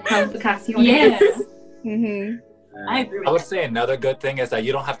 Your qualifications. Yes. I agree with I would say another good thing is that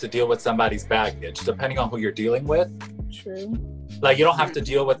you don't have to deal with somebody's baggage, depending on who you're dealing with. True. Like you don't have to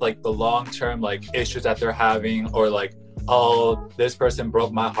deal with like the long-term like issues that they're having, or like, oh, this person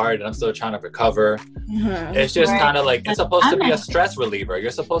broke my heart and I'm still trying to recover. It's just kind of like, it's supposed to be a stress reliever.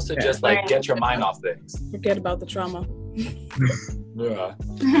 You're supposed to just like get your mind off things. Forget about the trauma. Yeah.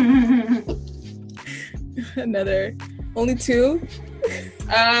 Another. Only 2?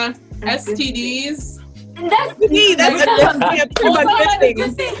 STDs. That's me. That's a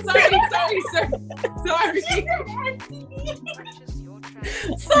good thing.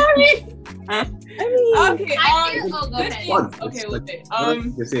 Sorry. I mean, okay.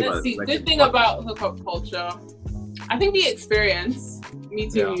 Let's see. Good thing about hookup culture, I think the experience,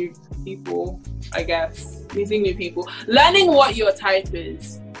 meeting new people, I guess, meeting new people, learning what your type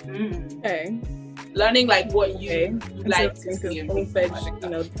is. Okay. Learning like what you like to see in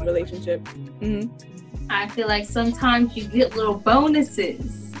relationship. I feel like sometimes you get little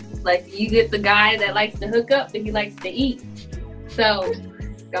bonuses. Like you get the guy that likes to hook up, but he likes to eat. So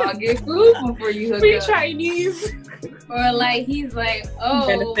y'all get food before you hook Free up. Chinese. Or like he's like, oh,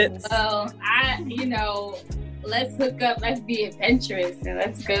 benefits. Well, let's hook up, let's be adventurous, and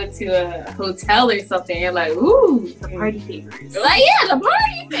let's go to a hotel or something. You're like, ooh, the party favors. Like, yeah, the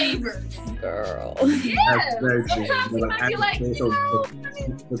party favors. Girl. Yeah. Sometimes you might be like, I feel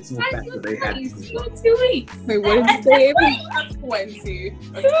nice. 2 weeks. Wait, what did you say? 20.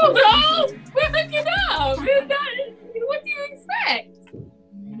 No, we're hooking up. What do you expect?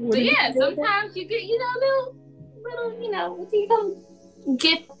 But yeah, sometimes you get, little, what do you call them?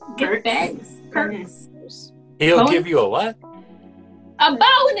 Gift bags. Perks. He'll bonus? give you a what? A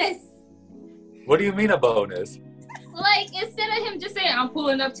bonus. What do you mean a bonus? Like, instead of him just saying, I'm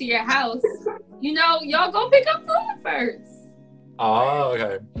pulling up to your house, y'all go pick up food first. Oh,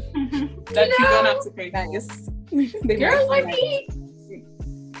 okay. That you don't have to pay for. Girls like to eat.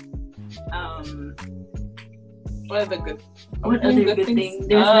 What are the good things?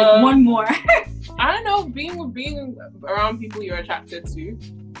 There's like one more. I don't know, being around people you're attracted to.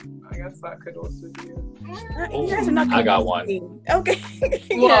 I guess that could also be it. I got one. Okay.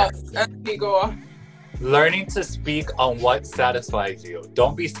 What? Go on. Learning to speak on what satisfies you.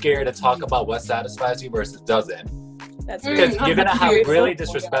 Don't be scared to talk about what satisfies you versus doesn't. That's because you're gonna have really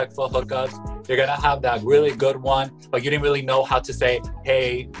disrespectful hookups. You're gonna have that really good one, but you didn't really know how to say,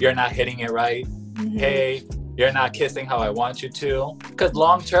 hey, you're not hitting it right. Hey, you're not kissing how I want you to. Because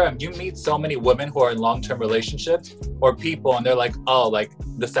long term, you meet so many women who are in long-term relationships or people, and they're like, oh, like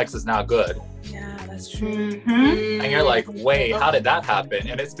the sex is not good. Yeah, that's true. And you're like, wait, how did that happen?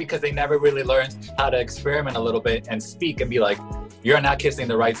 And it's because they never really learned how to experiment a little bit and speak and be like, you're not kissing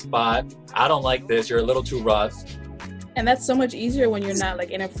the right spot. I don't like this. You're a little too rough. And that's so much easier when you're not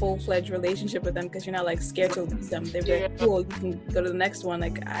like in a full-fledged relationship with them, because you're not like scared to lose them. They're very cool. You can go to the next one.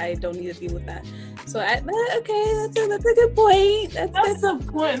 Like, I don't need to deal with that. So that's a good point. That's a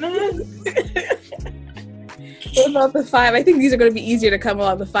point. What about the 5? I think these are going to be easier to come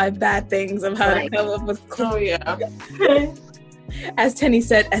up with, the 5 bad things of how to come up with. Oh yeah. As Tenny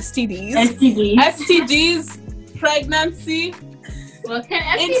said, STDs. STDs, pregnancy. Well,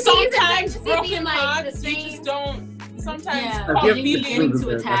 and sometimes broken hearts. You just don't. Sometimes feelings,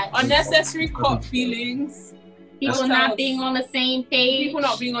 unnecessary caught feelings. People not being on the same page.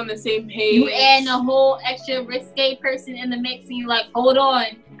 You add a whole extra risque person in the mix, and you're like, hold on,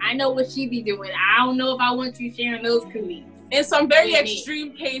 I know what she be doing. I don't know if I want you sharing those cooties. In some very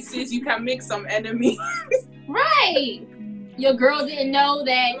extreme cases, you can make some enemies. Right. Your girl didn't know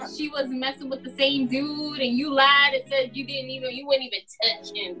that she was messing with the same dude, and you lied and said you wouldn't even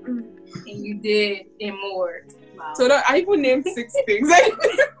touch him, and you did and more. Wow. So I even named 6 things.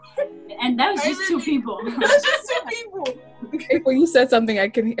 And that was just 2 people. That's just 2 people. Okay, well, you said something I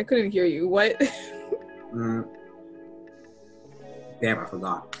couldn't hear you. What? Damn, I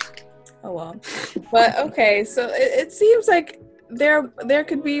forgot. Oh well. But okay, so it seems like there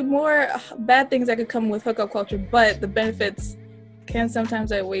could be more bad things that could come with hookup culture, but the benefits can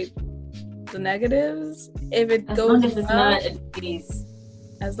sometimes outweigh the negatives if it goes as long as it's not a disease.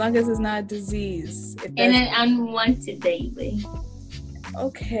 As long as it's not a disease. And an unwanted baby.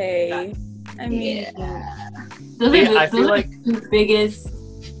 Okay. I mean, I feel like the biggest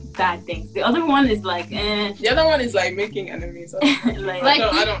bad things. The other one is like, The other one is like making enemies. Your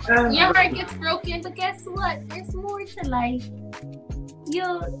heart gets broken, but guess what? There's more to life.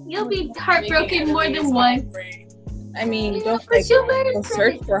 You'll be heartbroken more than once. I mean, don't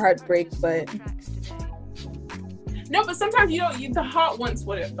search for heartbreak, but. No, but sometimes the heart wants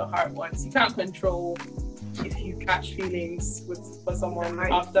what the heart wants. You can't control if you catch feelings for someone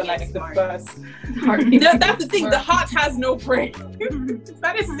after like the first heart. That's the thing. The heart has no brain.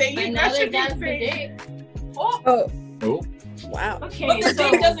 That is saying that should be saying. Oh. Wow. Okay. But the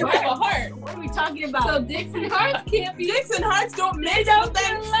dick doesn't have a heart. What are we talking about? So dicks and hearts can't be. Dicks and hearts don't mix. But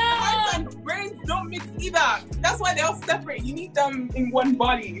then hearts and brains don't mix either. That's why they're all separate. You need them in one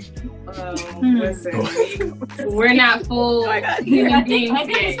body. Listen, we're not full. I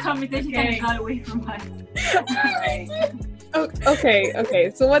think this conversation kind of got away from us. Alright.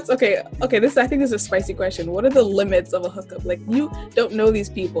 Okay. So what's okay? This I think this is a spicy question. What are the limits of a hookup? Like you don't know these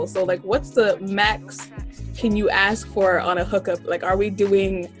people, so like, what's the max can you ask for on a hookup? Like, are we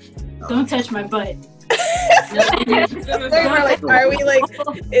doing? Don't touch my butt. Like, are we like?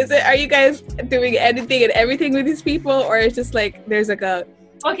 Are you guys doing anything and everything with these people, or it's just like there's like a?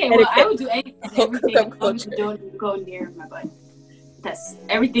 Okay, well, I would do anything and everything. Don't go near my butt. That's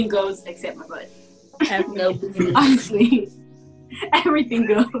everything goes except my butt. No. Honestly, everything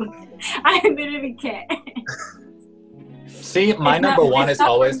goes. I literally can't. See, my number one is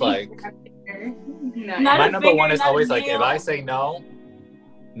always like. My number one is always like, if I say no.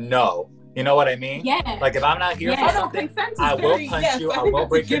 You know what I mean? Yeah. Like if I'm not here for something, I will punch you. I will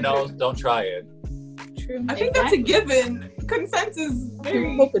break your nose. Don't try it. True. I think that's a given. Consent is very.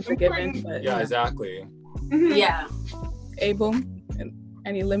 I hope it's a given. But, yeah, exactly. Mm-hmm. Yeah. Abel,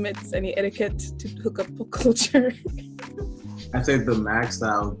 any limits, any etiquette to hookup culture? I'd say the max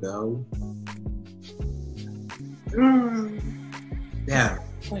that I would go. Yeah.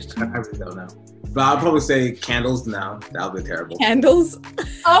 I really don't know. But I'll probably say candles now. That would be terrible. Candles?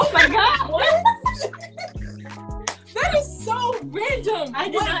 Oh my god! What? That is so random.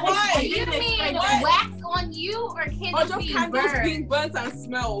 Why? You mean wax on you or candles being burnt? And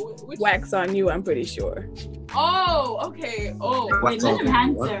smell? Wax on you, I'm pretty sure. Oh, okay. Oh. Wait, let him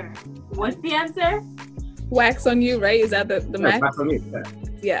answer. What's the answer? Wax on you, right? Is that the max? Wax on me,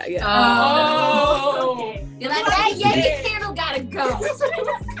 yeah. Oh. Okay. You're like, that Yankee candle gotta go.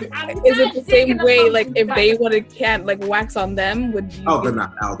 Is it the same way, like, if they wanted like wax on them, would you? Oh, but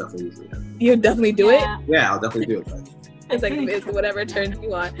not. I'll definitely do it. You definitely do it? Yeah, I'll definitely do it. But... It's like, it's whatever turns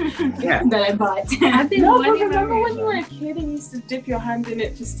you on. Yeah. That I bought. Remember when you were a kid and you used to dip your hand in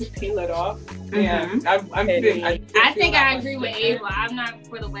it just to peel it off? Mm-hmm. Yeah, I think I agree with Ava. I'm not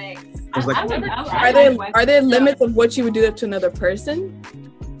for the wax. Are there limits of what you would do to another person?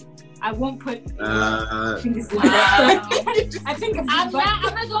 I won't put. I think I'm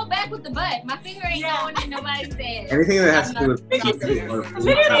gonna go back with the butt. My finger ain't going in nobody's ass. Anything that has to do with peeing or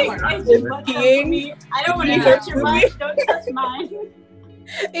peeing. I don't want to touch your mine. Don't touch mine.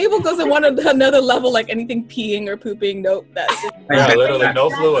 Abel goes on another level, like anything peeing or pooping. Nope. That's just... Yeah, literally no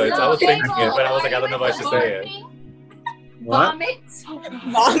fluids. I was thinking it, but I was like, I don't know if I should say it. What?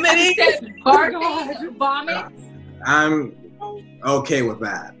 Vomiting? Vomit? I'm okay with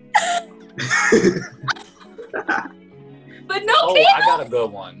that. But no candles? I got a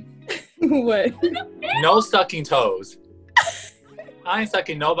good one. What? No sucking toes. I ain't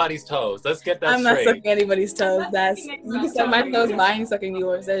sucking nobody's toes. Let's get that straight. I'm not sucking anybody's toes. You can suck my toes, but I ain't sucking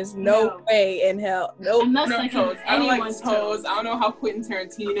yours. There's no way in hell. Nope. I'm not sucking toes. I don't like toes. I don't know how Quentin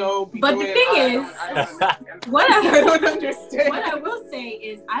Tarantino. But the thing is, what I don't understand. What I will say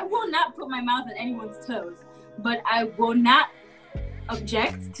is, I will not put my mouth on anyone's toes, but I will not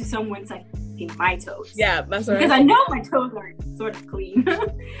object to someone sucking my toes. Yeah, that's right. Because I know my toes are sort of clean.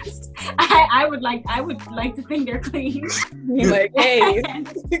 I would like to think they're clean. You're like, hey.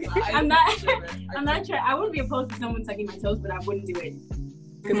 I'm not sure. I wouldn't be opposed to someone sucking my toes, but I wouldn't do it.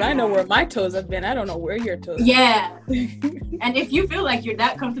 Because I know where my toes have been. I don't know where your toes Yeah. And if you feel like you're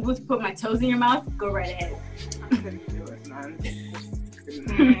that comfortable to put my toes in your mouth, go right ahead. I couldn't do it, man.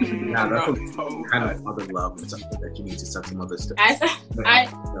 Yeah, that's a kind of other love and something that you need to suck some other stuff.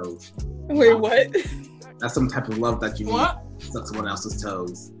 Wait, what? That's some type of love that you need to suck someone else's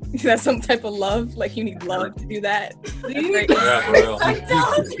toes. That's some type of love? Like you need love to do that? Yeah, for real.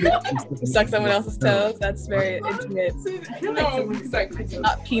 Suck someone else's toes? That's very intimate.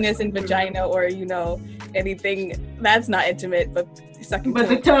 Not penis and vagina or, anything. That's not intimate, but sucking toes.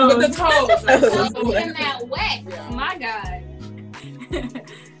 The toes. But the toes. In that wax. My God.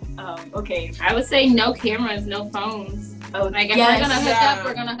 Okay. I would say no cameras, no phones. Oh, like if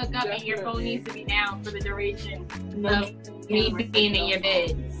we're gonna hook up, and your phone needs to be down for the duration of me being in your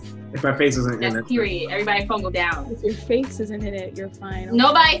bed. If my face isn't in it. Period. Everybody's phone go down. If your face isn't in it, you're fine. Okay.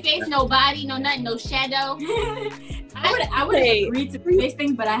 Nobody face, no body, no nothing, no shadow. I would agree to this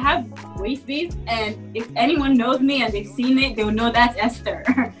thing, but I have waist beads, and if anyone knows me and they've seen it, they'll know that's Esther.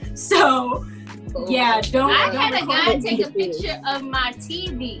 So. Yeah, I had a guy take a picture of my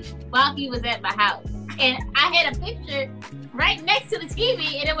TV while he was at my house. And I had a picture right next to the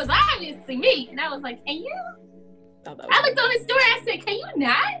TV, and it was obviously me. And I was like, "Can you?" I looked on his story. I said, "Can you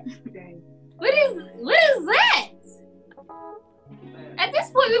not? What is that?" At this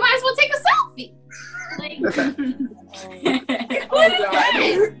point, we might as well take a selfie. Like, what is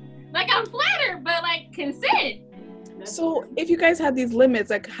that? Like, I'm flattered, but like consent. So, if you guys have these limits,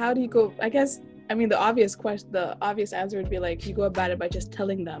 like, how do you go? I guess. I mean, the obvious answer would be like, you go about it by just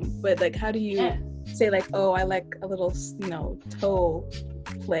telling them. But like, how do you? Yeah. say like, oh, I like a little, toe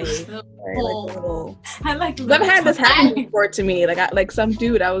play. Or like a little. I like. I've had this happen before to me. Like some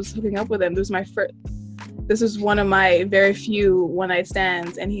dude, I was hooking up with him. This was one of my very few one night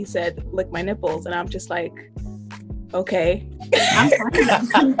stands, and he said, "Lick my nipples," and I'm just like, okay.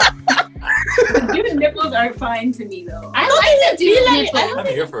 Dude, nipples are fine to me though. I like the dude nipples. I'm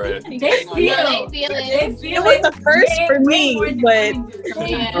here for it. They feel it. It was the first for me, but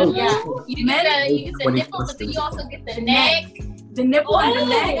you get the nipples, but then you also get the neck. The nipple and the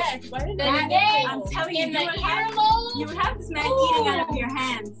leg. Yes. The neck. I'm telling you, and the earlobe. you would have this man eating out of your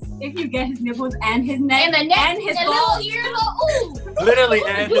hands if you get his nipples and his neck and the neck and his balls. Little earlobe. Literally,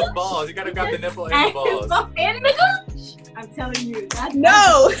 and his balls. You gotta grab the nipple and the balls. And the gooch. I'm telling you, that's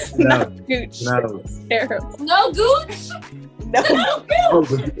no, No. not gooch. No. Terrible. No gooch. No,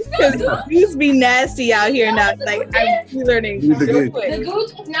 because dudes be nasty out here now. Like I'm learning real quick. The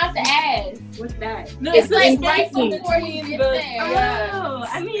gooch is not the ass. What's that? No, It's like the right space before you get there. Oh,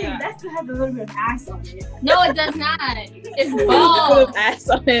 I mean, that still has a little bit of ass on it. No, it does not. It's A little balls. ass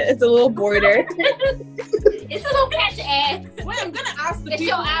on it. It's a little border. It's a little patch of ass. Wait, I'm gonna ask the It's people.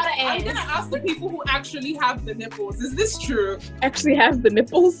 your outer ass. I'm gonna ask the people who actually have the nipples. Is this true? Actually, have the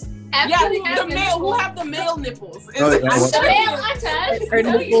nipples. Absolutely Yeah, the male who have the male nipples. Is Oh, it yeah, true? what- The male untouched. Her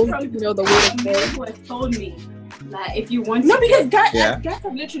nipples. The weight of Some hair. people have told me that if you want No, to because guys Yeah.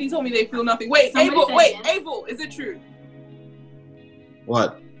 have literally told me they feel nothing. Wait, Somebody Abel, said wait, yes. Abel, is it true?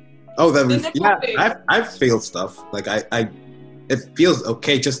 What? Oh, The nipple thing. I've failed stuff. Like it feels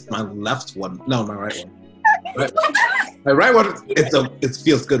okay. Just my left one. No, my right one. My right one, it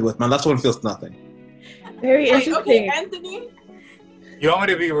feels good with. My left one feels nothing. Very Wait, interesting. okay, Anthony? You want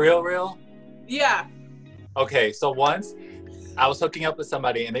me to be real? Yeah. Okay, so once I was hooking up with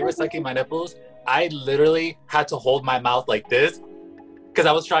somebody and they were sucking my nipples. I literally had to hold my mouth like this because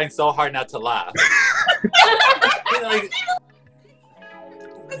I was trying so hard not to laugh. Like,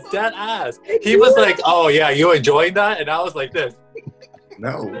 that ass. He was like, "Oh yeah, you enjoying that?" And I was like this.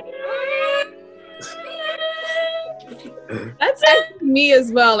 No. That's actually me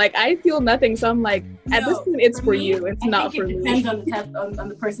as well. Like I feel nothing, so I'm like, at this point, it's for me, you. It's I not think for it me. depends on the type on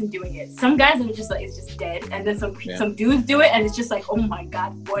the person doing it. Some guys are just like it's just dead, and then some dudes do it, and it's just like, oh my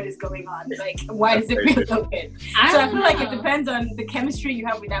god, what is going on? Like, why does it feel so good? So I feel like it depends on the chemistry you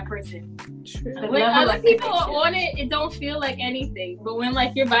have with that person. True. The When level other of people connection. are on it, it don't feel like anything. But when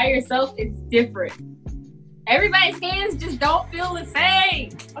like you're by yourself, it's different. Everybody's hands just don't feel the same.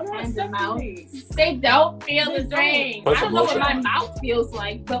 And the mouth. They don't feel the same. Put I some don't know what lotion my on. mouth feels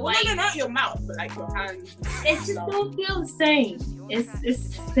like, but like No, not your mouth, but like your hands. it just don't feel the same.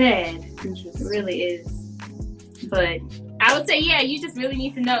 It's sad. It really is. But I would say, yeah, you just really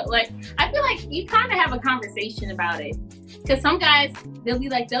need to know. Like, I feel like you kind of have a conversation about it. Because some guys, they'll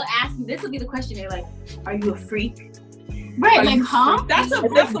ask you, this will be the question. They're like, are you a freak? Right, Are like, you huh? That's a As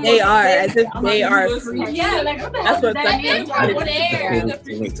that's if the they most are, as if basic they are among free. us. Yeah, like what the That's hell what does that that means.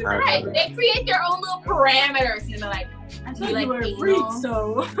 mean? There. Right, they create their own little parameters, and they're like, I Do thought you you like were a anal? freak,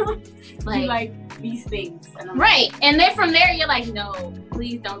 so like, you like these things. And I'm right. And then from there, you're like, no,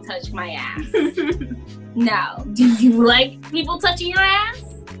 please don't touch my ass. No. Do you like people touching your ass?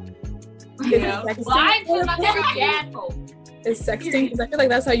 Yeah. Why? Because I'm never the asshole. Is sexting? Because I feel like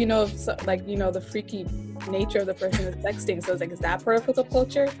that's how you know if the freaky nature of the person is sexting. So it's like, is that part of hookup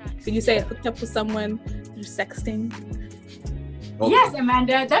culture? Did you say hooked up with someone through sexting? Yes,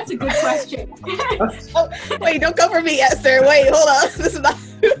 Amanda, that's a good question. Oh, wait, don't come for me, Esther. Wait, hold up. This is not.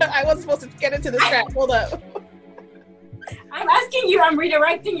 I wasn't supposed to get into this trap. Hold up. I'm asking you, I'm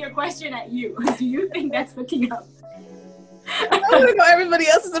redirecting your question at you. Do you think that's hooking up? I want to know everybody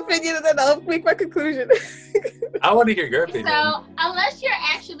else's opinion, and then I'll make my conclusion. I want to hear your opinion. So unless you're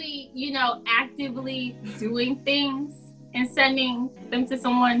actually, actively doing things and sending them to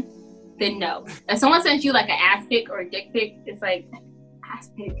someone, then no. If someone sends you like an ass pic or a dick pic, it's like, Ass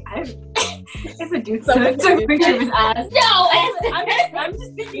pic. It's a dude Someone took a did. picture of his ass. no. I'm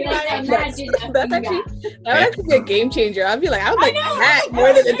just thinking You know, about imagine That's actually that would actually be a game changer. I'd be like, I would like know. that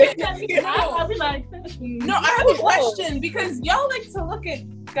more than a dick. I'll be like, No, I have a question because y'all like to look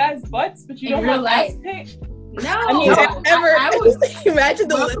at guys' butts, but you In don't real want ass life. pic. No. I mean, I've never I would imagine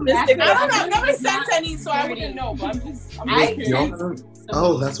the welcome lip that. stick. I don't know. I've It's never not sent any, so I dirty. wouldn't know. But I'm I just You curious. don't?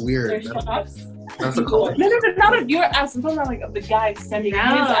 Oh, that's weird. There's shots. That's a call. No, not of your ass. I'm talking about like of the guy sending his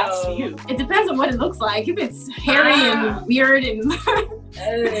ass to you. It depends on what it looks like. If it's hairy and weird and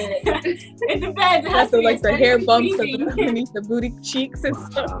it depends. It has Also, to be like the hair aesthetically bumps pleasing. underneath the booty cheeks and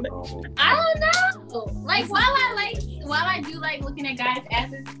stuff. I don't know. Like while I do like looking at guys'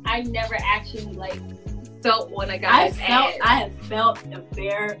 asses, I never actually like felt on a guy's ass. I have felt a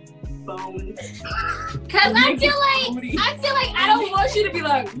bare phone. Cause I feel like I don't want you to be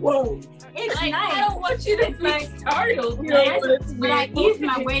like, whoa. It's like, nice. I don't want you to be startled. But I eased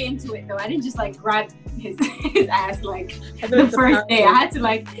my way into it though. I didn't just like grab his ass like the first day. I had to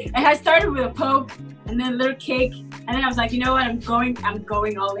I started with a poke and then a little kick, and then I was like, you know what? I'm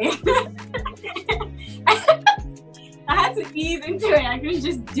going all in. I had to ease into it. I couldn't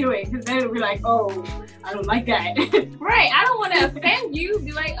just do it because then it would be like, oh, I don't like that. Right. I don't want to offend you.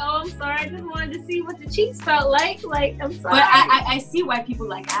 Be like, oh, I'm sorry. I just wanted to see what the cheeks felt like. Like, I'm sorry. But I see why people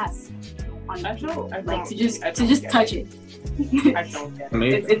like ass. I don't. Like to just touch it. I don't get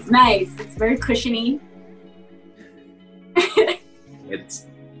it. It's nice. It's very cushiony. It's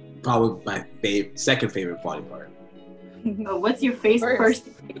probably my second favorite body part. Oh, what's your first?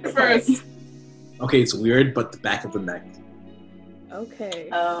 Okay, it's weird, but the back of the neck. Okay.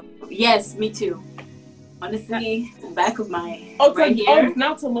 Yes, me too. Honestly, the back of my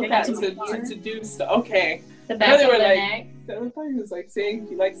not to look at to do stuff. Okay. The back of the neck. I thought he was like saying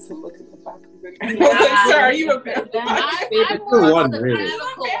he likes to look at the back of the neck. I was like, sir, are you a fan? I'm one, really.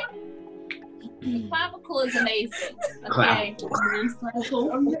 The clavicle is amazing. Okay.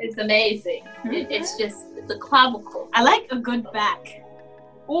 It's amazing. It's just the clavicle. I like a good back.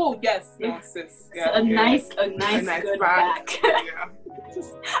 Oh yes, sis. Yeah, nice good back.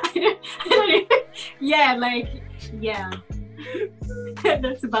 Yeah. Yeah.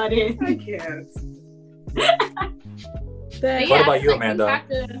 That's about it. I can't. What about you, Amanda?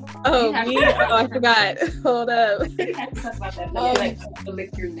 Me? Oh, I forgot. Hold up.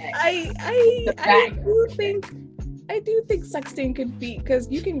 Lick your neck. I do think sexting could be, because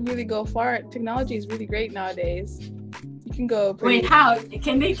you can really go far. Technology is really great nowadays. You can go pretty. Wait, how?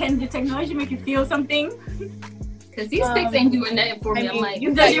 Can the technology make you feel something? Because these pics ain't doing nothing for me. I'm like,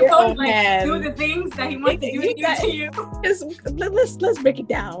 does your phone do the things that he wants to do to you? Let's break it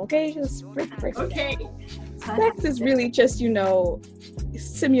down, okay? Just break it down. Sex is really just,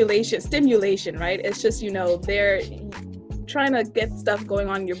 stimulation, right? It's just, they're trying to get stuff going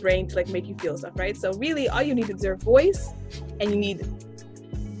on in your brain to make you feel stuff, right? So really all you need is their voice and you need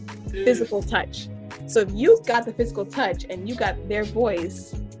physical touch. So if you got the physical touch and you got their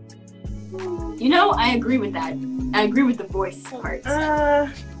voice, I agree with that. I agree with the voice part. I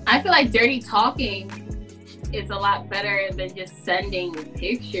feel like dirty talking is a lot better than just sending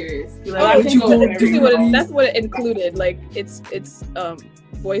pictures. That's what it included. Like it's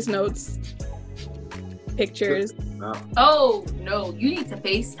voice notes, pictures. Oh no, you need to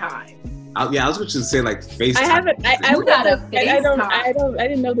FaceTime. I was going to say FaceTime. I haven't. I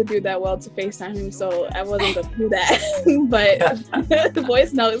didn't know the dude that well to FaceTime him, so I wasn't gonna do that. But the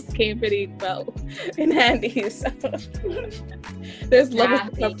voice notes came pretty well in handy. So there's levels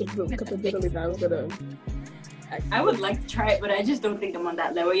of comfortability that I was gonna. I would like to try it, but I just don't think I'm on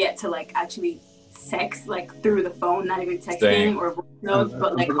that level yet to actually sex through the phone, not even texting or voice notes,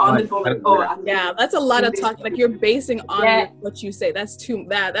 but on the phone. That's a lot of talk. You're basing on what you say. That's too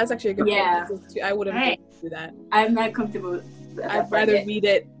bad. That's actually a good point. I wouldn't do that. I'm not comfortable with that. I'd rather read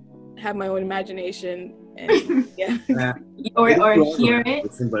it, have my own imagination, and or hear it.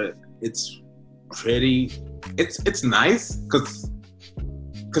 But it's pretty. It's nice because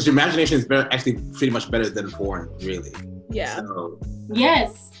your imagination is actually pretty much better than porn, really. Yeah. So,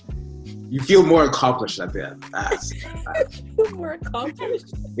 yes. You feel more accomplished at the end. Feel more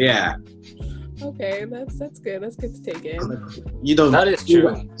accomplished? Yeah. Okay, that's good. That's good to take in. That is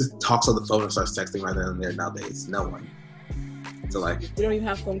true. Just talks on the phone and starts texting right then and there nowadays. No one. So we don't even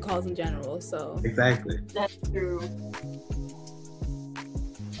have phone calls in general, so. Exactly. That's true.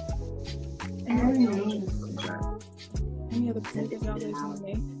 Any other points y'all guys want to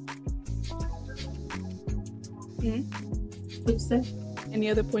make? What'd you say? Any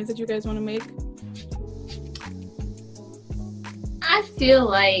other points that you guys want to make? I feel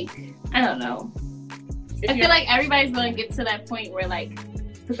like, I don't know. I feel like everybody's going to get to that point where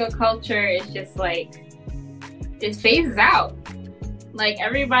hookup culture is just it phases out.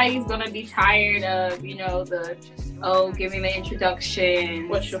 Everybody's going to be tired of, give me the introduction.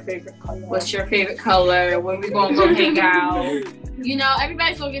 What's your favorite color? When we going to go hang out?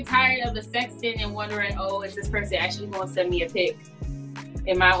 Everybody's going to get tired of the sexting and wondering, is this person actually going to send me a pic?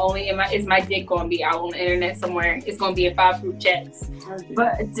 Is my dick going to be out on the internet somewhere? It's going to be in 5 group chats.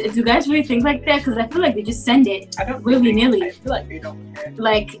 But do you guys really think like that? Because I feel like they just send it willy-nilly. I feel like they don't care.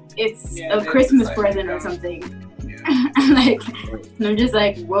 It's a Christmas present or something. Yeah. And I'm just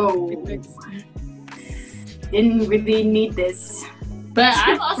whoa. Didn't really need this. But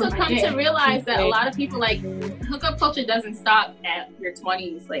I've also come to realize that a lot of people hookup culture doesn't stop at your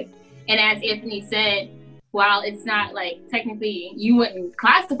 20s. And as Anthony said, while it's not like technically you wouldn't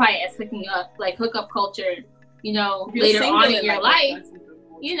classify it as hooking up, like hookup culture, you know, later on in your life,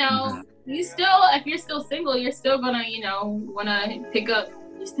 you know, you still, if you're still single, you're still gonna, you know, wanna pick up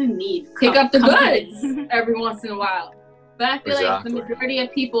the goods every once in a while. But I feel like the majority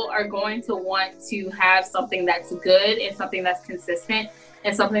of people are going to want to have something that's good and something that's consistent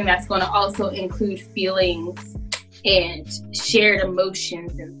and something that's going to also include feelings and shared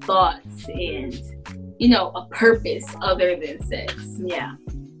emotions and thoughts and, you know, a purpose other than sex. Yeah.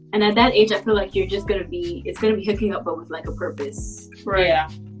 And at that age, I feel like you're just going to be, it's going to be hooking up, but with like a purpose. Right. Yeah.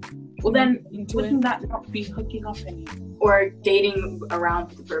 Well, then wouldn't that not be hooking up anymore? Or dating around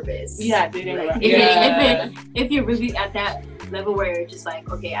with the purpose. Yeah, dating around. If you're really at that level where you're just like,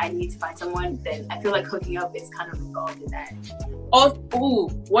 okay, I need to find someone, then I feel like hooking up is kind of involved in that. Oh,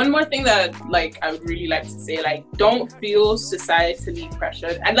 one more thing that like I would really like to say, like, don't feel societally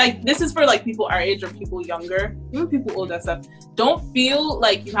pressured. And like this is for like people our age or people younger, even people older stuff. Don't feel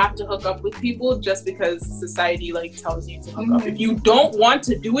like you have to hook up with people just because society like tells you to hook up. If you don't want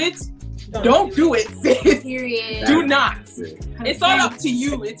to do it, don't do it. Period. Do not. It's all up to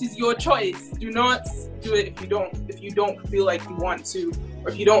you. It is your choice. Do not do it if you don't feel like you want to,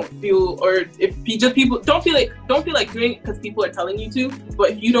 or if you don't feel, or if you just people don't feel like doing it because people are telling you to.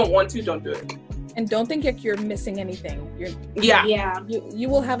 But if you don't want to, don't do it. And don't think like you're missing anything. You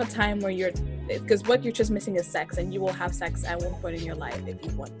will have a time where you're, because what you're just missing is sex, and you will have sex at one point in your life if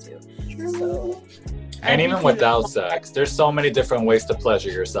you want to. So, and even without sex, there's so many different ways to pleasure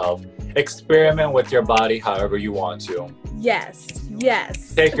yourself. Experiment with your body however you want to. Yes.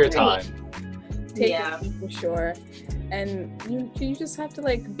 Take your time. Take your time for sure. And you just have to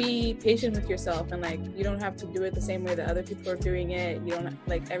like be patient with yourself, and like you don't have to do it the same way that other people are doing it. You don't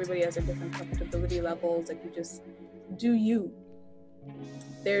like, everybody has their different comfortability levels. Like, you just do you.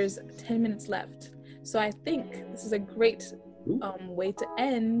 There's 10 minutes left, so I think this is a great way to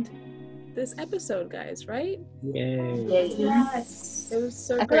end this episode, guys. Right? Yay! Yes. It was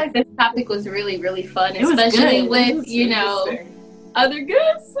so I great. feel like this topic was really, really fun, especially with, you know, other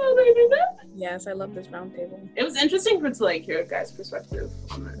guests. So they did that. Yes, I love this round table. It was interesting to like hear a guy's perspective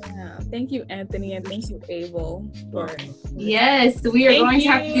on it. Yeah, thank you, Anthony, and thank you, Abel. Yes, we are going to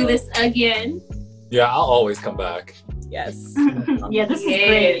have to do this again. Yeah, I'll always come back. Yes. Yeah, this is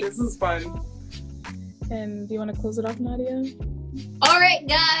great. This is fun. And do you want to close it off, Nadia? All right,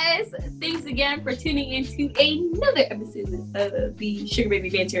 guys. Thanks again for tuning in to another episode of the Sugar Baby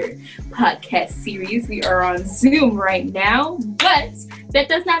Banter podcast series. We are on Zoom right now, but that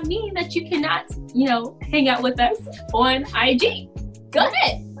does not mean that you cannot, you know, hang out with us on IG. Go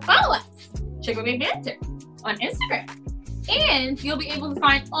ahead, follow us, Sugar Baby Banter, on Instagram. And you'll be able to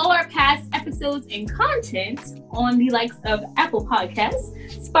find all our past episodes and content on the likes of Apple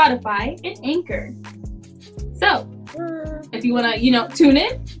Podcasts, Spotify, and Anchor. So, if you want to, you know, tune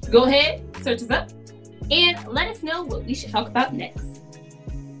in, go ahead, search us up, and let us know what we should talk about next.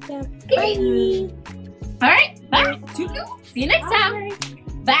 Yeah. Okay. All right. Bye. See you next time.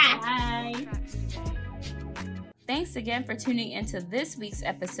 Bye. Thanks again for tuning into this week's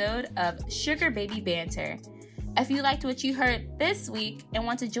episode of Sugar Baby Banter. If you liked what you heard this week and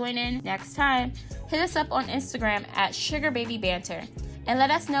want to join in next time, hit us up on Instagram at Sugar Baby Banter and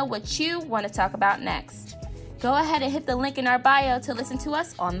let us know what you want to talk about next. Go ahead and hit the link in our bio to listen to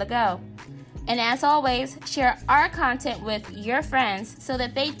us on the go. And as always, share our content with your friends so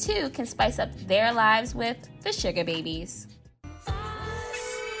that they too can spice up their lives with the Sugar Babies.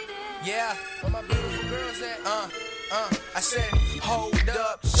 Yeah, where my beautiful girls at? I said, hold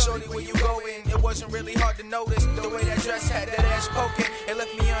up, shorty, where you going? It wasn't really hard to notice the way that dress had that ass poking. It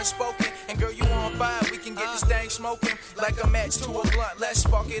left me unspoken. And girl, you on fire, we can get this thing smoking like a match to a blunt. Let's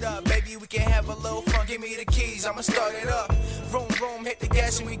spark it up, baby, we can have a little fun. Give me the keys, I'ma start it up. Vroom, vroom, hit the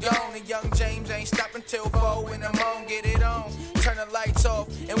gas and we gone. And young James ain't stopping till 4 in the morning. Get it on, turn the lights off.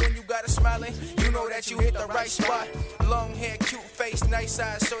 And when you got her smiling, you know that you hit the right spot. Long hair, cute face, nice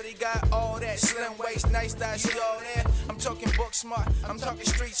eyes. So they got all that slim waist, nice thighs, she all there. I'm talking book smart, I'm talking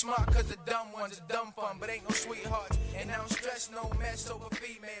street smart. Cause the dumb ones are dumb fun, but ain't no sweethearts. And I don't stress no mess over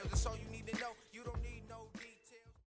females, that's all you need to know.